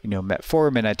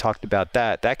 metformin. I talked about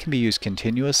that. That can be used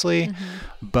continuously,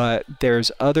 but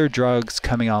there's other drugs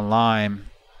coming online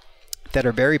that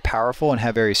are very powerful and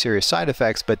have very serious side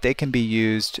effects, but they can be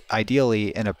used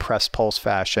ideally in a press pulse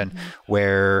fashion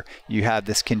where you have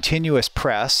this continuous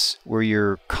press where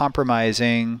you're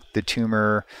compromising the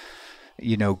tumor,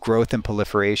 growth and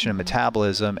proliferation and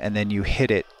metabolism, and then you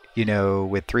hit it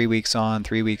with 3 weeks on,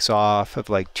 3 weeks off of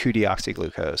like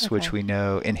 2-deoxyglucose, which we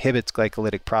know inhibits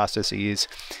glycolytic processes.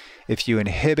 If you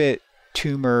inhibit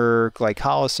tumor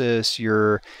glycolysis,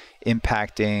 you're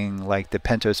impacting like the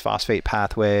pentose phosphate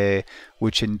pathway,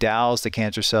 which endows the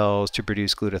cancer cells to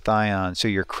produce glutathione. So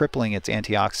you're crippling its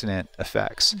antioxidant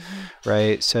effects,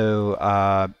 right?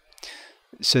 So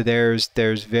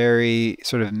there's very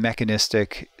sort of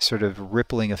mechanistic sort of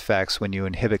rippling effects when you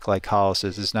inhibit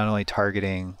glycolysis. It's not only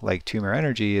targeting like tumor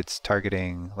energy, it's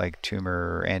targeting like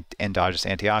tumor endogenous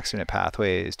antioxidant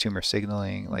pathways, tumor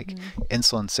signaling, like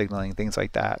insulin signaling, things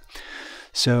like that.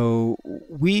 So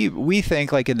we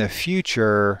think like in the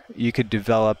future you could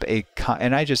develop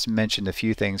and I just mentioned a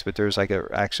few things, but there's like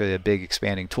actually a big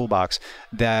expanding toolbox,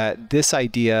 that this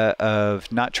idea of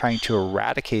not trying to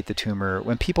eradicate the tumor.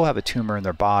 When people have a tumor in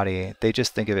their body, they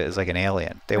just think of it as like an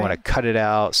alien. They want to cut it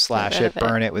out, slash it,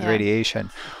 burn it with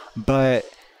radiation. But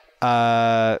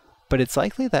it's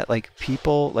likely that like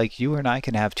people like you and I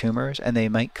can have tumors and they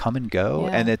might come and go.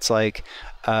 And it's like,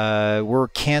 we're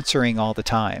cancering all the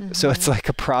time. So it's like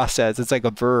a process. It's like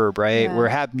a verb, right? We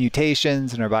have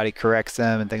mutations and our body corrects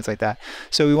them and things like that.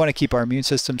 So we want to keep our immune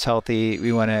systems healthy.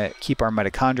 We want to keep our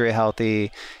mitochondria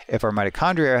healthy. If our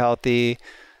mitochondria are healthy,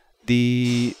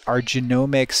 our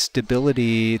genomic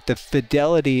stability, the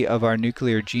fidelity of our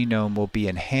nuclear genome will be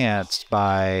enhanced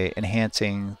by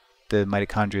enhancing the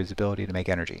mitochondria's ability to make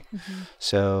energy.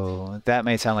 So that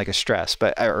may sound like a stretch,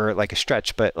 but like,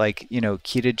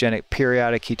 ketogenic,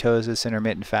 periodic ketosis,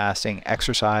 intermittent fasting,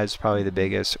 exercise is probably the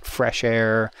biggest, fresh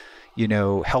air,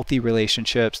 healthy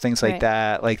relationships, things like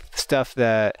that, like stuff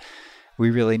that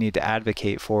we really need to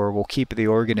advocate for will keep the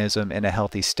organism in a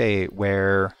healthy state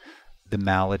where the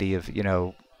malady of,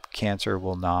 cancer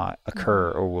will not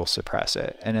occur or will suppress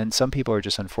it. And then some people are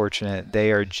just unfortunate.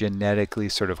 They are genetically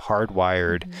sort of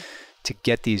hardwired to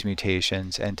get these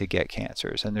mutations and to get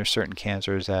cancers. And there's certain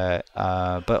cancers that,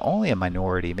 but only a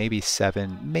minority, maybe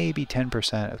 7, maybe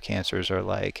 10% of cancers are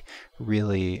like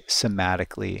really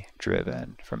somatically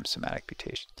driven from somatic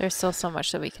mutations. There's still so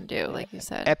much that we can do, like you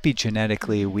said.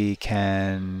 Epigenetically, we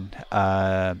can,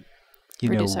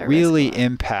 really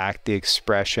impact the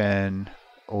expression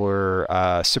or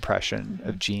suppression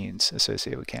of genes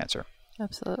associated with cancer.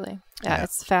 Absolutely. Yeah,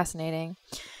 it's fascinating.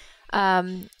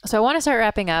 So I want to start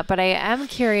wrapping up, but I am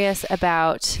curious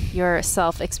about your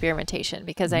self-experimentation,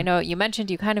 because I know you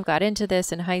mentioned you kind of got into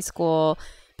this in high school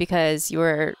because you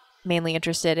were mainly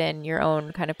interested in your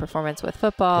own kind of performance with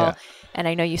football. Yeah. And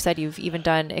I know you said you've even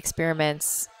done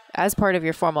experiments as part of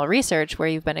your formal research where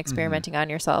you've been experimenting on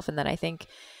yourself. And then I think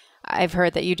I've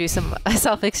heard that you do some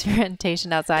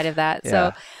self-experimentation outside of that. Yeah.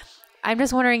 So I'm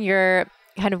just wondering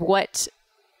what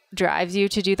drives you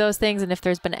to do those things, and if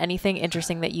there's been anything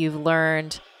interesting that you've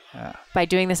learned by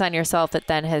doing this on yourself that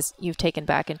then you've taken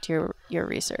back into your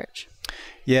research.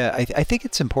 Yeah, I think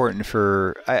it's important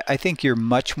I think you're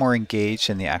much more engaged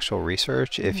in the actual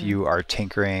research if you are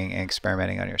tinkering and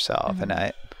experimenting on yourself. And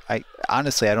I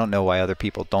honestly, I don't know why other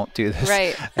people don't do this.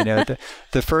 Right. I know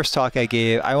the first talk I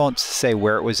gave, I won't say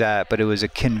where it was at, but it was a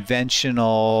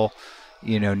conventional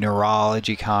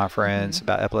neurology conference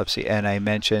about epilepsy. And I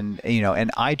mentioned, and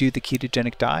I do the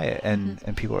ketogenic diet,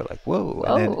 and people were like, whoa.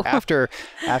 And then after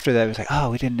that, it was like,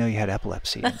 oh, we didn't know you had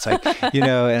epilepsy. And it's like, and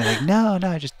I'm like, no,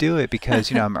 I just do it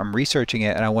because, I'm researching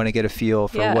it and I want to get a feel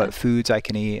for what foods I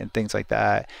can eat and things like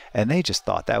that. And they just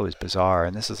thought that was bizarre.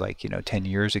 And this is like, 10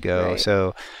 years ago. Right.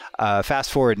 So fast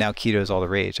forward, now keto is all the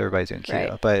rage. Everybody's doing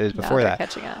keto, but it was before that.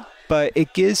 Catching up. But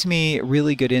it gives me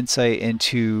really good insight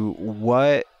into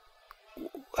what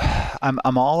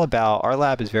I'm all about. Our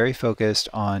lab is very focused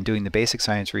on doing the basic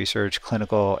science research,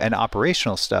 clinical and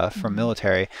operational stuff from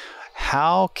military.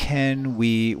 How can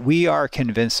we are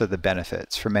convinced of the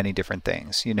benefits for many different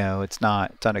things. It's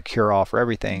not a cure-all for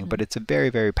everything, but it's a very,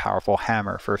 very powerful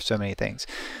hammer for so many things.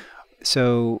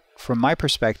 So from my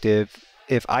perspective,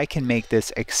 if I can make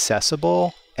this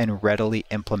accessible and readily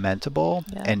implementable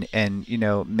and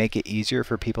make it easier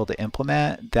for people to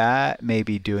implement, that may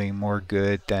be doing more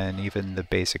good than even the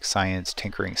basic science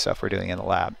tinkering stuff we're doing in the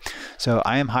lab. So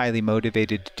I am highly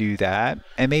motivated to do that.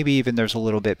 And maybe even there's a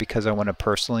little bit because I want to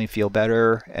personally feel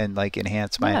better and like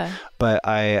enhance my, but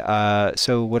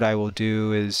so what I will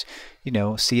do is,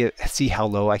 see how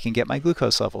low I can get my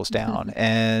glucose levels down,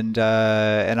 and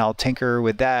I'll tinker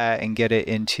with that and get it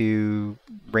into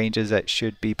ranges that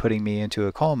should be putting me into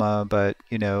a coma. But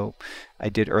I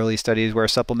did early studies where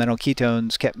supplemental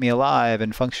ketones kept me alive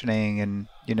and functioning, and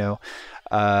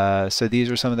so these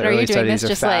are some of the early studies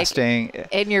of fasting. Like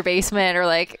in your basement or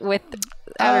like with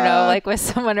I don't know, like with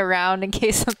someone around in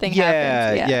case something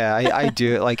happens. Yeah, I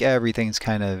do it. Like everything's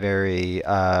kind of very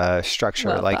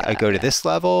structured. Like I go to this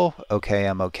level, okay,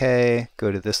 I'm okay.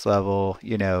 Go to this level,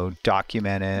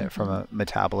 document it from a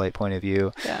metabolite point of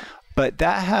view. Yeah. But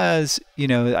that has,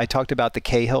 I talked about the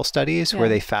Cahill studies where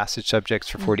they fasted subjects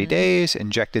for 40 days,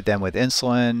 injected them with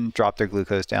insulin, dropped their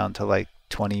glucose down to like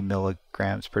 20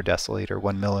 milligrams per deciliter,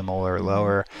 1 millimolar or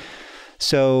lower.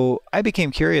 So I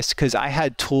became curious because I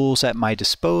had tools at my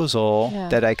disposal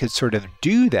that I could sort of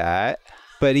do that,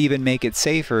 but even make it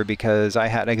safer because I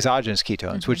had exogenous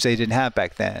ketones, which they didn't have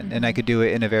back then. And I could do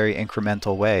it in a very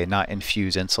incremental way, not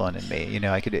infuse insulin in me.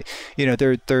 I could,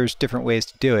 there's different ways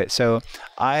to do it. So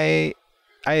I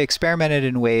experimented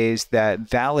in ways that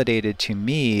validated to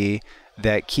me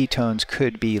that ketones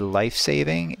could be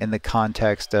life-saving in the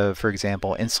context of, for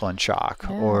example, insulin shock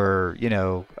or,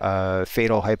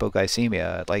 fatal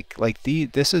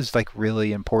hypoglycemia. This is like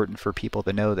really important for people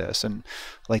to know this. And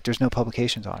like, there's no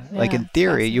publications on it. Like in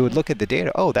theory, you would look at the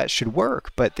data, oh, that should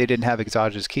work, but they didn't have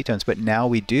exogenous ketones. But now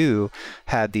we do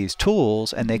have these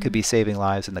tools and they could be saving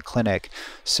lives in the clinic.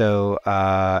 So,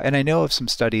 and I know of some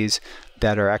studies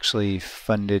that are actually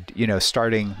funded,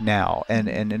 starting now. And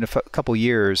in a couple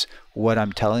years, what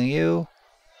I'm telling you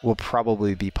will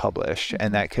probably be published,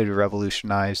 and that could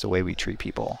revolutionize the way we treat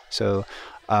people. So,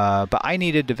 but I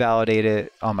needed to validate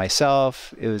it on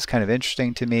myself. It was kind of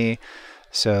interesting to me.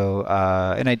 So,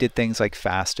 and I did things like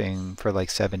fasting for like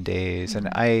 7 days, and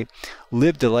I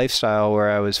lived a lifestyle where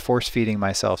I was force feeding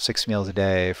myself 6 meals a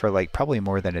day for like probably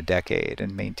more than a decade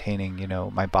and maintaining,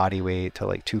 my body weight to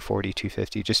like 240,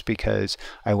 250, just because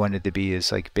I wanted to be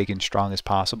as like big and strong as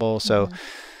possible. So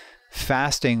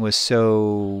fasting was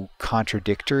so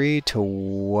contradictory to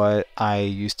what I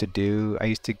used to do. I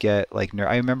used to get like,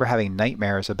 I remember having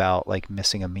nightmares about like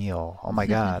missing a meal. Oh my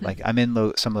God. Like I'm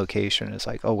in some location. It's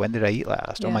like, oh, when did I eat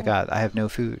last? Oh my God, I have no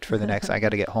food for the next, I got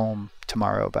to get home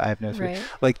tomorrow, but I have no food. Right.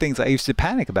 Like things I used to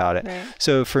panic about it. Right.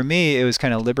 So for me, it was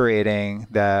kind of liberating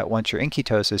that once you're in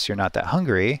ketosis, you're not that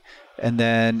hungry. And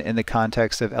then in the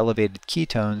context of elevated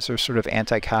ketones, they're sort of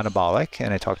anti-catabolic,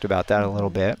 and I talked about that a little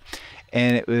bit.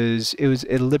 And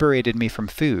it liberated me from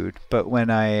food. But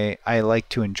when I like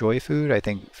to enjoy food, I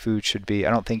think food should be,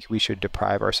 I don't think we should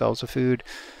deprive ourselves of food.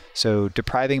 So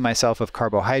depriving myself of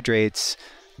carbohydrates,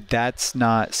 that's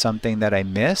not something that I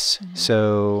miss.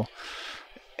 So,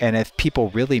 and if people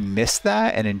really miss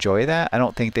that and enjoy that, I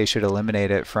don't think they should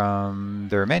eliminate it from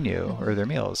their menu or their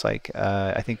meals. Like,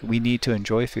 I think we need to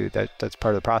enjoy food. That's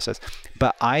part of the process.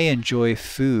 But I enjoy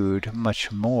food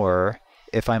much more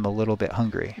if I'm a little bit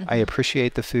hungry. I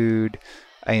appreciate the food.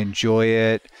 I enjoy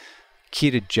it.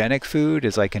 Ketogenic food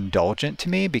is like indulgent to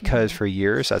me because for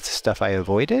years that's the stuff I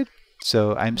avoided.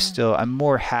 So I'm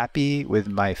more happy with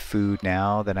my food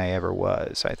now than I ever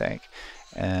was, I think.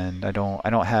 And I don't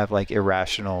have like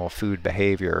irrational food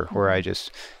behavior where I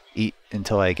just eat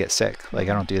until I get sick. Like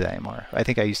I don't do that anymore. I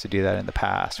think I used to do that in the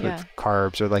past with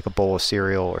carbs or like a bowl of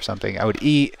cereal or something. I would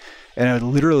eat and I would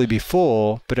literally be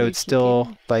full, but I would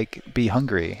still like be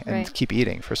hungry and keep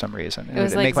eating for some reason. It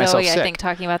was like make myself sick. I think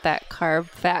talking about that carb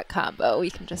fat combo, we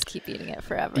can just keep eating it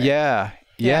forever.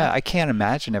 Yeah, I can't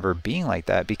imagine ever being like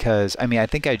that because I mean, I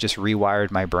think I just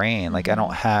rewired my brain. Like I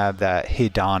don't have that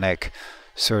hedonic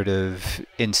sort of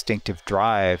instinctive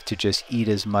drive to just eat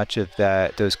as much of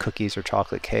those cookies or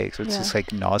chocolate cakes. It's just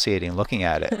like nauseating looking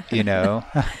at it, you know?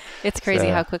 It's crazy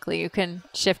how quickly you can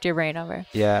shift your brain over.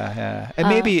 Yeah. And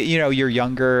maybe, you know, you're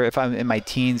younger. If I'm in my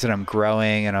teens and I'm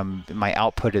growing and my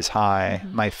output is high,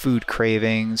 my food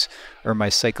cravings or my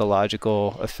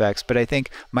psychological effects. But I think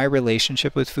my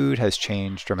relationship with food has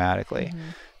changed dramatically.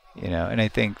 You know, and I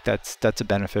think that's a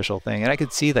beneficial thing. And I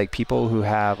could see like people who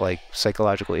have like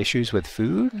psychological issues with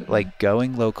food, like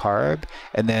going low carb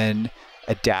and then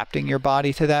adapting your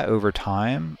body to that over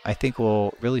time, I think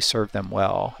will really serve them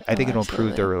well. I think it'll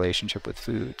improve their relationship with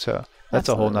food. So that's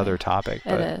a whole nother topic.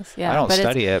 But it is, yeah. I don't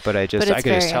study it, but I could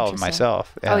just tell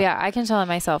myself. Yeah. Oh yeah, I can tell it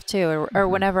myself too. Or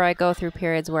whenever I go through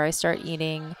periods where I start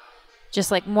eating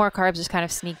just like more carbs just kind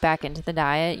of sneak back into the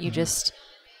diet, you just,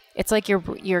 it's like you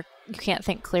can't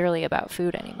think clearly about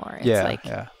food anymore.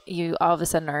 It's you all of a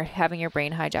sudden are having your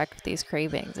brain hijacked with these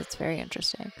cravings. It's very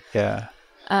interesting. Yeah.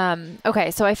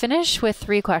 Okay. So I finish with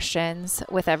 3 questions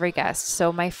with every guest.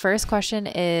 So my first question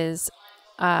is,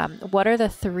 what are the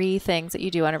 3 things that you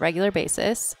do on a regular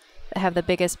basis that have the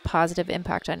biggest positive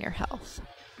impact on your health?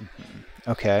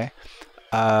 Okay.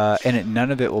 And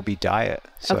none of it will be diet.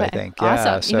 So I think,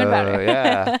 awesome. So, even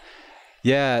better.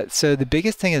 Yeah. So the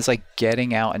biggest thing is like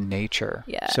getting out in nature.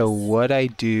 Yes. So what I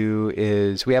do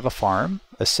is we have a farm,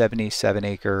 a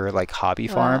 77-acre like hobby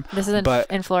farm. This is in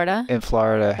Florida? In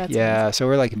Florida. That's yeah. amazing. So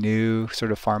we're like new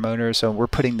sort of farm owners. So we're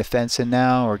putting the fence in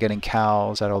now. We're getting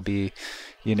cows that'll be,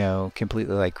 you know,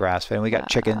 completely like grass fed. And we got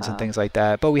chickens and things like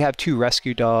that. But we have 2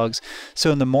 rescue dogs.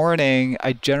 So in the morning,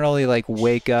 I generally like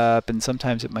wake up and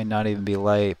sometimes it might not even be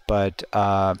light, but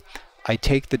I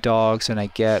take the dogs and I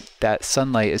get that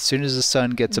sunlight. As soon as the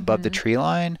sun gets above the tree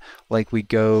line, like we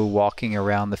go walking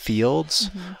around the fields.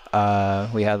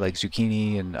 We had like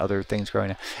zucchini and other things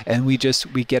growing. And we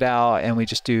get out and we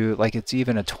just do like, it's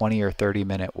even a 20 or 30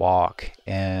 minute walk.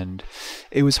 And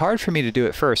it was hard for me to do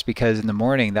it first because in the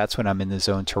morning, that's when I'm in the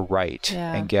zone to write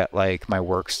and get like my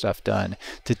work stuff done,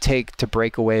 to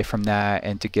break away from that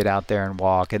and to get out there and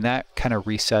walk. And that kind of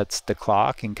resets the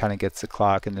clock and kind of gets the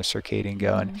clock and the circadian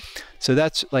going. So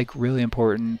that's like really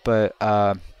important. But,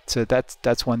 so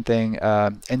that's one thing.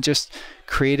 And just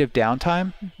creative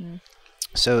downtime.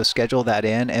 So schedule that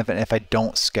in. If I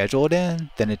don't schedule it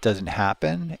in, then it doesn't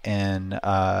happen. And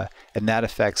that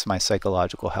affects my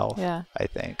psychological health, I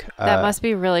think. That must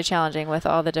be really challenging with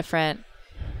all the different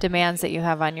demands that you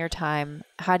have on your time.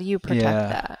 How do you protect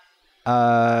that?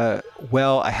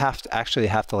 Well, I have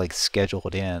to like schedule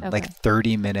it in, like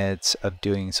 30 minutes of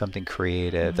doing something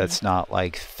creative. That's not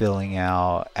like filling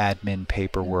out admin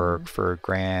paperwork for a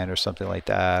grant or something like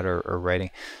that, or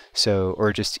writing. So,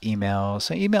 or just emails.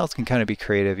 So emails can kind of be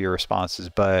creative, your responses,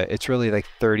 but it's really like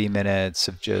 30 minutes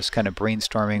of just kind of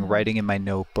brainstorming, writing in my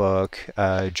notebook,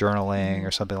 journaling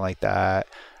or something like that.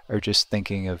 Or just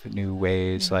thinking of new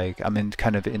ways. Like I'm in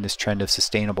this trend of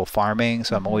sustainable farming.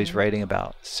 So I'm always writing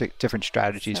about different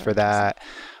strategies for that.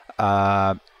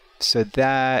 So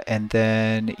that, and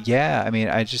then, I mean,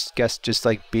 I guess just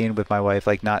like being with my wife,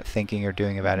 like not thinking or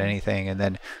doing about anything and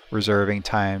then reserving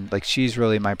time. Like she's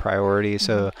really my priority.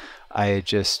 So I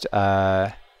just,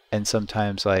 and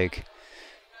sometimes like,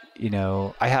 you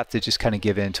know, I have to just kind of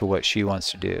give in to what she wants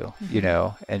to do, you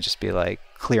know, and just be like,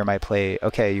 clear my plate.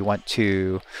 Okay, you want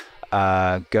to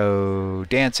go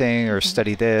dancing or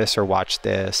study this or watch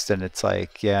this, then it's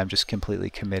like, yeah, I'm just completely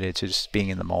committed to just being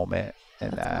in the moment.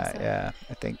 And Awesome. yeah,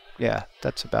 I think, yeah,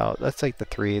 that's like the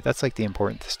three, that's like the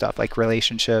important stuff. Like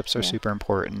relationships are super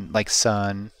important, like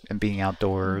sun and being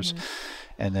outdoors.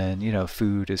 And then, you know,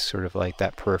 food is sort of like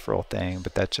that peripheral thing,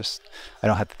 but that's just, I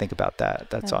don't have to think about that.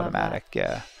 That's automatic.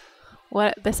 Yeah.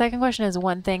 What the second question is,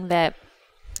 one thing that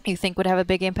you think would have a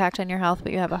big impact on your health,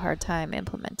 but you have a hard time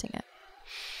implementing it?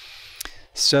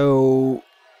 So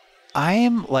I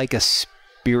am like a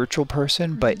spiritual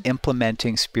person, but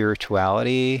implementing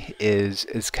spirituality is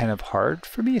kind of hard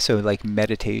for me. So like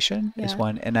meditation is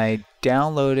one. And I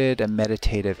downloaded a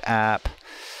meditative app.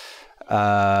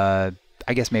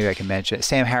 I guess maybe I can mention it.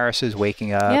 Sam Harris's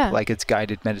Waking Up, like it's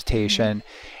guided meditation.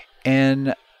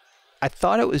 And I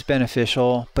thought it was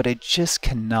beneficial, but I just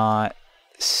cannot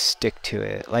stick to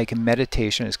it. Like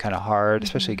meditation is kind of hard,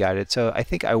 especially guided. So I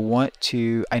think I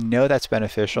know that's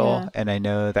beneficial and I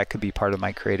know that could be part of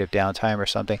my creative downtime or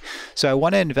something. So I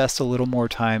want to invest a little more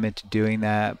time into doing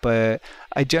that, but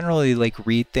I generally like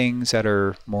read things that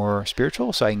are more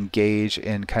spiritual. So I engage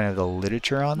in kind of the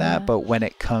literature on that. But when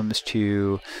it comes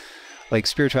to like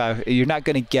spirituality, you're not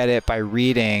going to get it by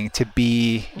reading to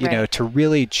be, you know, to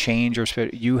really change your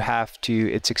spirit. You have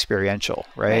to, it's experiential,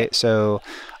 right? So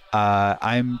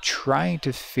I'm trying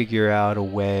to figure out a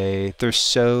way.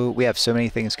 We have so many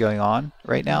things going on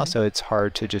right now. So it's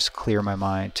hard to just clear my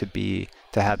mind to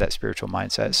have that spiritual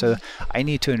mindset. So I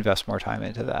need to invest more time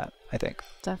into that, I think.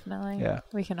 Definitely. Yeah.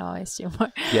 We can always do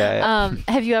more. Yeah.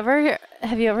 Have you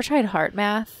ever tried heart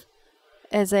math?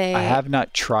 I have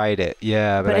not tried it.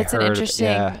 Yeah, but it's an interesting,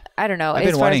 I don't know,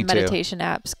 as far as meditation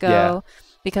apps go,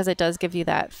 because it does give you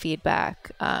that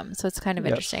feedback. So it's kind of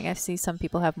interesting. I see some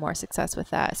people have more success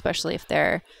with that, especially if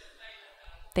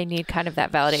they need kind of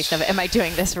that validation of, am I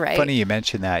doing this right? Funny you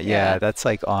mentioned that. Yeah, that's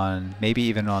like maybe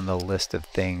even on the list of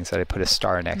things that I put a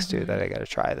star next to that I got to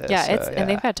try this. Yeah, and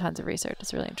they've had tons of research.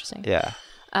 It's really interesting. Yeah.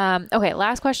 Okay,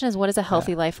 last question is, what does a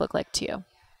healthy life look like to you?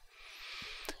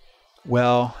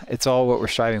 Well, it's all what we're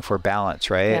striving for,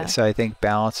 balance, right? Yeah. So I think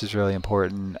balance is really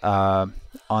important. On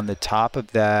the top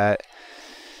of that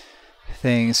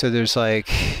thing, so there's like,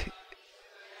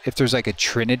 if there's like a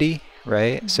trinity,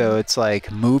 right? So it's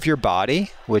like move your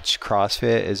body, which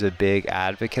CrossFit is a big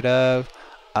advocate of.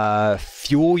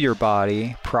 Fuel your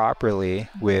body properly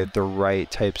with the right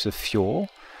types of fuel,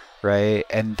 right?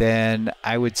 And then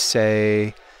I would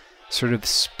say sort of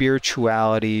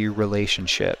spirituality,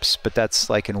 relationships, but that's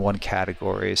like in one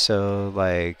category. So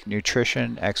like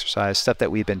nutrition, exercise, stuff that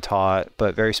we've been taught,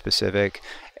 but very specific.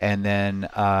 And then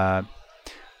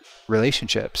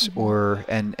relationships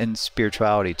and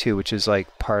spirituality too, which is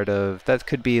like part of that.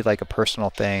 Could be like a personal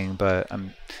thing, but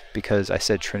because I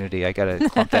said Trinity, I got to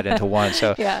clump that into one.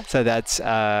 So so that's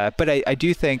but I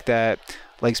do think that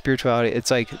like spirituality, it's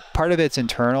like part of it's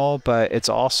internal, but it's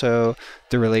also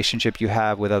the relationship you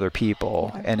have with other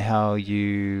people and how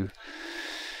you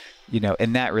know,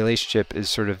 and that relationship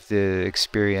is sort of the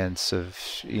experience of,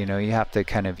 you know, you have to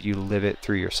kind of, you live it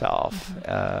through yourself.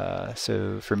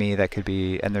 So for me, that could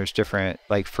be, and there's different,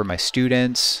 like for my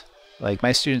students, like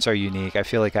my students are unique. I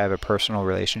feel like I have a personal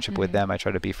relationship with them. I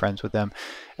try to be friends with them.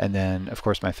 And then of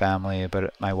course my family,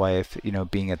 but my wife, you know,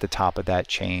 being at the top of that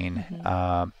chain.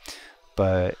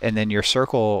 And then your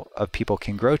circle of people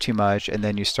can grow too much, and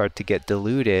then you start to get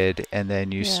diluted, and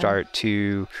then you start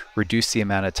to reduce the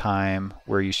amount of time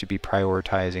where you should be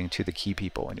prioritizing to the key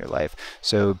people in your life.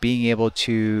 So being able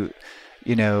to,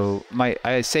 you know,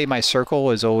 I say my circle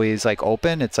is always like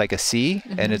open. It's like a C,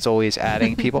 and it's always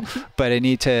adding people, but I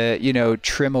need to, you know,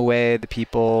 trim away the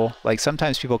people. Like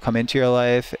sometimes people come into your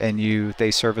life and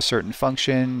they serve a certain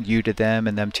function, you to them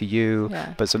and them to you.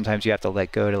 But sometimes you have to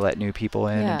let go to let new people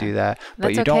in and do that.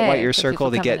 But you don't want your circle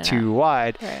to get too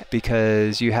wide,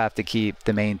 because you have to keep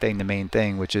the main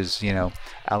thing, which is, you know,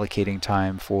 allocating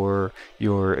time for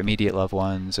your immediate loved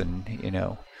ones and, you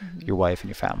know, your wife and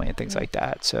your family and things like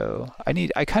that. So I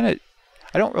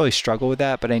don't really struggle with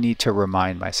that, but I need to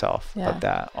remind myself of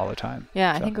that all the time.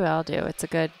 Yeah, so I think we all do. It's a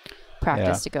good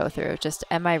practice to go through. Just,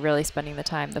 am I really spending the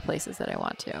time the places that I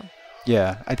want to?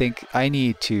 Yeah, I think I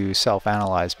need to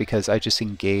self-analyze, because I just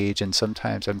engage, and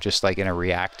sometimes I'm just like in a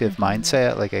reactive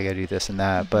mindset, like I gotta do this and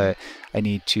that, but I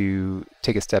need to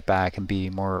take a step back and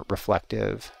be more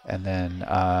reflective. And then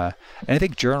and I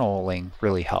think journaling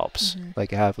really helps.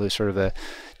 Like I have sort of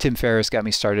Tim Ferriss got me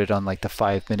started on like the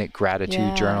 5-minute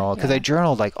gratitude journal, because I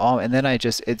journaled like and then I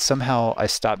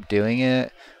stopped doing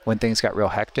it when things got real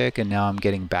hectic, and now I'm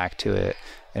getting back to it.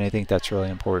 And I think that's really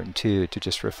important too, to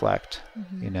just reflect,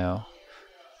 you know,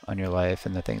 on your life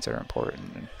and the things that are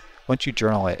important. And once you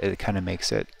journal it, it kind of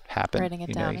makes it happen. Writing it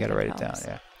you down. know, you got to write it down.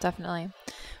 Yeah. Definitely.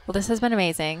 Well, this has been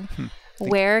amazing.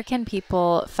 Where can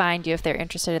people find you if they're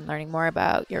interested in learning more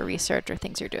about your research or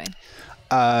things you're doing?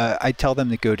 I tell them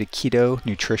to go to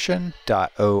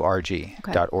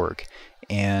ketonutrition.org.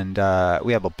 And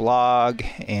we have a blog,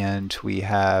 and we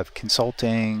have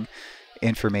consulting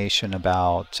information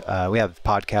about, we have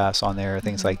podcasts on there,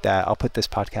 things like that. I'll put this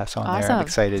podcast on there. I'm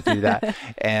excited to do that.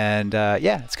 And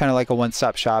yeah, it's kind of like a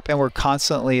one-stop shop. And we're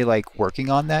constantly like working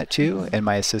on that too. And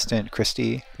my assistant,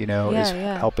 Christy, you know, is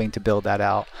helping to build that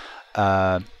out.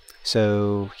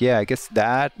 So yeah, I guess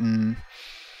that, and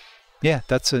yeah,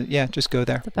 just go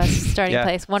there. The best starting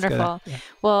place. Wonderful. Yeah.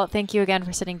 Well, thank you again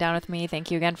for sitting down with me. Thank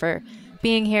you again for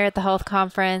being here at the health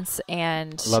conference,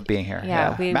 and love being here.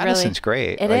 Yeah. Madison's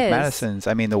great. It is. Madison's,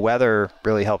 I mean, the weather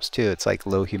really helps too. It's like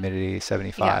low humidity,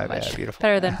 75. Much beautiful.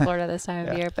 Better than Florida this time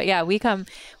of year. But yeah, we've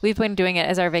been doing it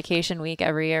as our vacation week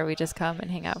every year. We just come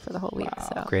and hang out for the whole week. Wow,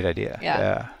 so great idea.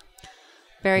 Yeah.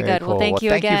 Very good. Cool. Well, thank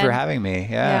you again. Thank you for having me.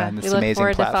 Yeah. And we look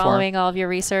forward to following all of your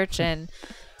research and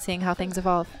seeing how things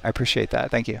evolve. I appreciate that.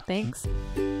 Thank you. Thanks.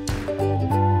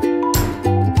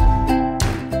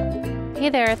 Hey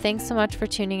there, thanks so much for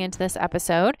tuning into this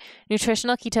episode.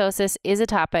 Nutritional ketosis is a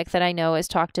topic that I know is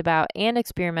talked about and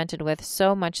experimented with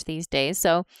so much these days.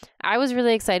 So I was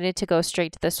really excited to go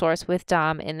straight to the source with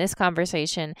Dom in this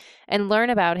conversation and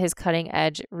learn about his cutting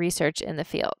edge research in the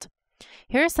field.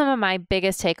 Here are some of my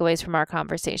biggest takeaways from our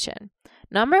conversation.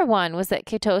 Number one was that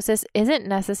ketosis isn't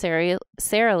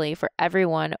necessarily for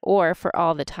everyone or for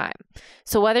all the time.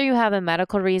 So whether you have a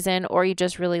medical reason or you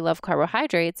just really love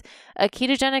carbohydrates, a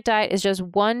ketogenic diet is just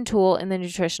one tool in the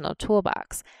nutritional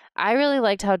toolbox. I really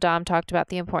liked how Dom talked about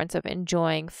the importance of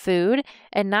enjoying food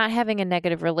and not having a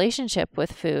negative relationship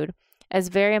with food as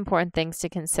very important things to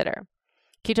consider.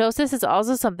 Ketosis is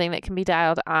also something that can be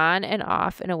dialed on and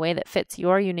off in a way that fits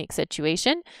your unique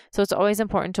situation, so it's always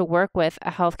important to work with a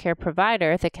healthcare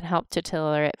provider that can help to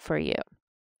tailor it for you.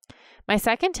 My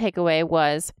second takeaway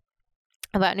was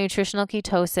about nutritional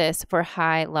ketosis for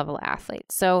high-level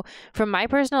athletes. So from my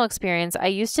personal experience, I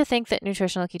used to think that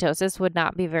nutritional ketosis would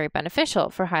not be very beneficial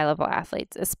for high-level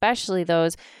athletes, especially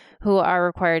those who are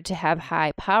required to have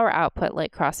high power output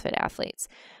like CrossFit athletes.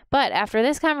 But after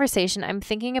this conversation, I'm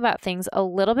thinking about things a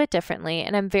little bit differently,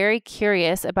 and I'm very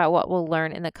curious about what we'll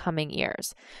learn in the coming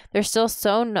years. There's still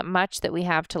so much that we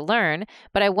have to learn,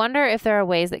 but I wonder if there are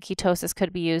ways that ketosis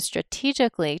could be used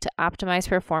strategically to optimize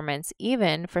performance,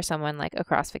 even for someone like a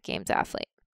CrossFit Games athlete.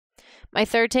 My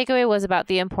third takeaway was about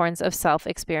the importance of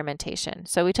self-experimentation.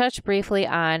 So we touched briefly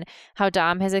on how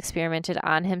Dom has experimented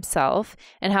on himself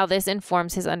and how this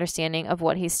informs his understanding of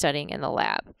what he's studying in the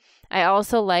lab. I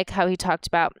also like how he talked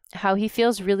about how he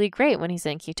feels really great when he's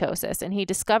in ketosis, and he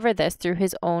discovered this through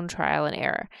his own trial and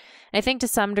error. And I think to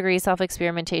some degree,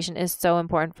 self-experimentation is so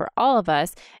important for all of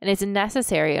us, and it's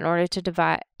necessary in order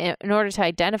to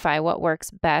identify what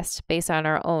works best based on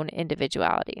our own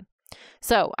individuality.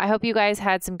 So I hope you guys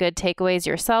had some good takeaways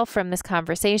yourself from this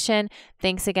conversation.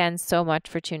 Thanks again so much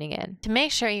for tuning in. To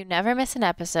make sure you never miss an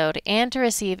episode and to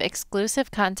receive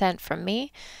exclusive content from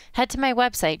me, head to my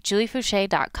website,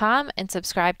 juliefoucher.com, and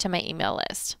subscribe to my email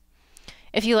list.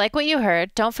 If you like what you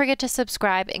heard, don't forget to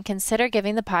subscribe and consider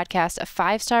giving the podcast a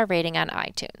 5-star rating on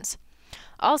iTunes.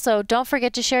 Also, don't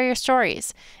forget to share your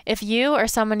stories. If you or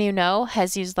someone you know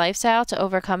has used lifestyle to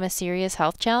overcome a serious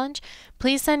health challenge,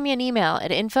 please send me an email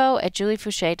at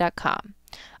info@juliefoucher.com.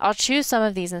 I'll choose some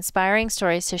of these inspiring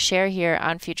stories to share here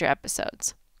on future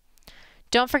episodes.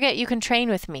 Don't forget you can train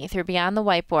with me through Beyond the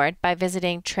Whiteboard by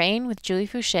visiting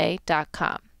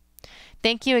trainwithjuliefoucher.com.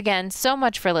 Thank you again so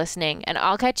much for listening, and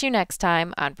I'll catch you next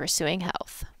time on Pursuing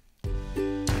Health.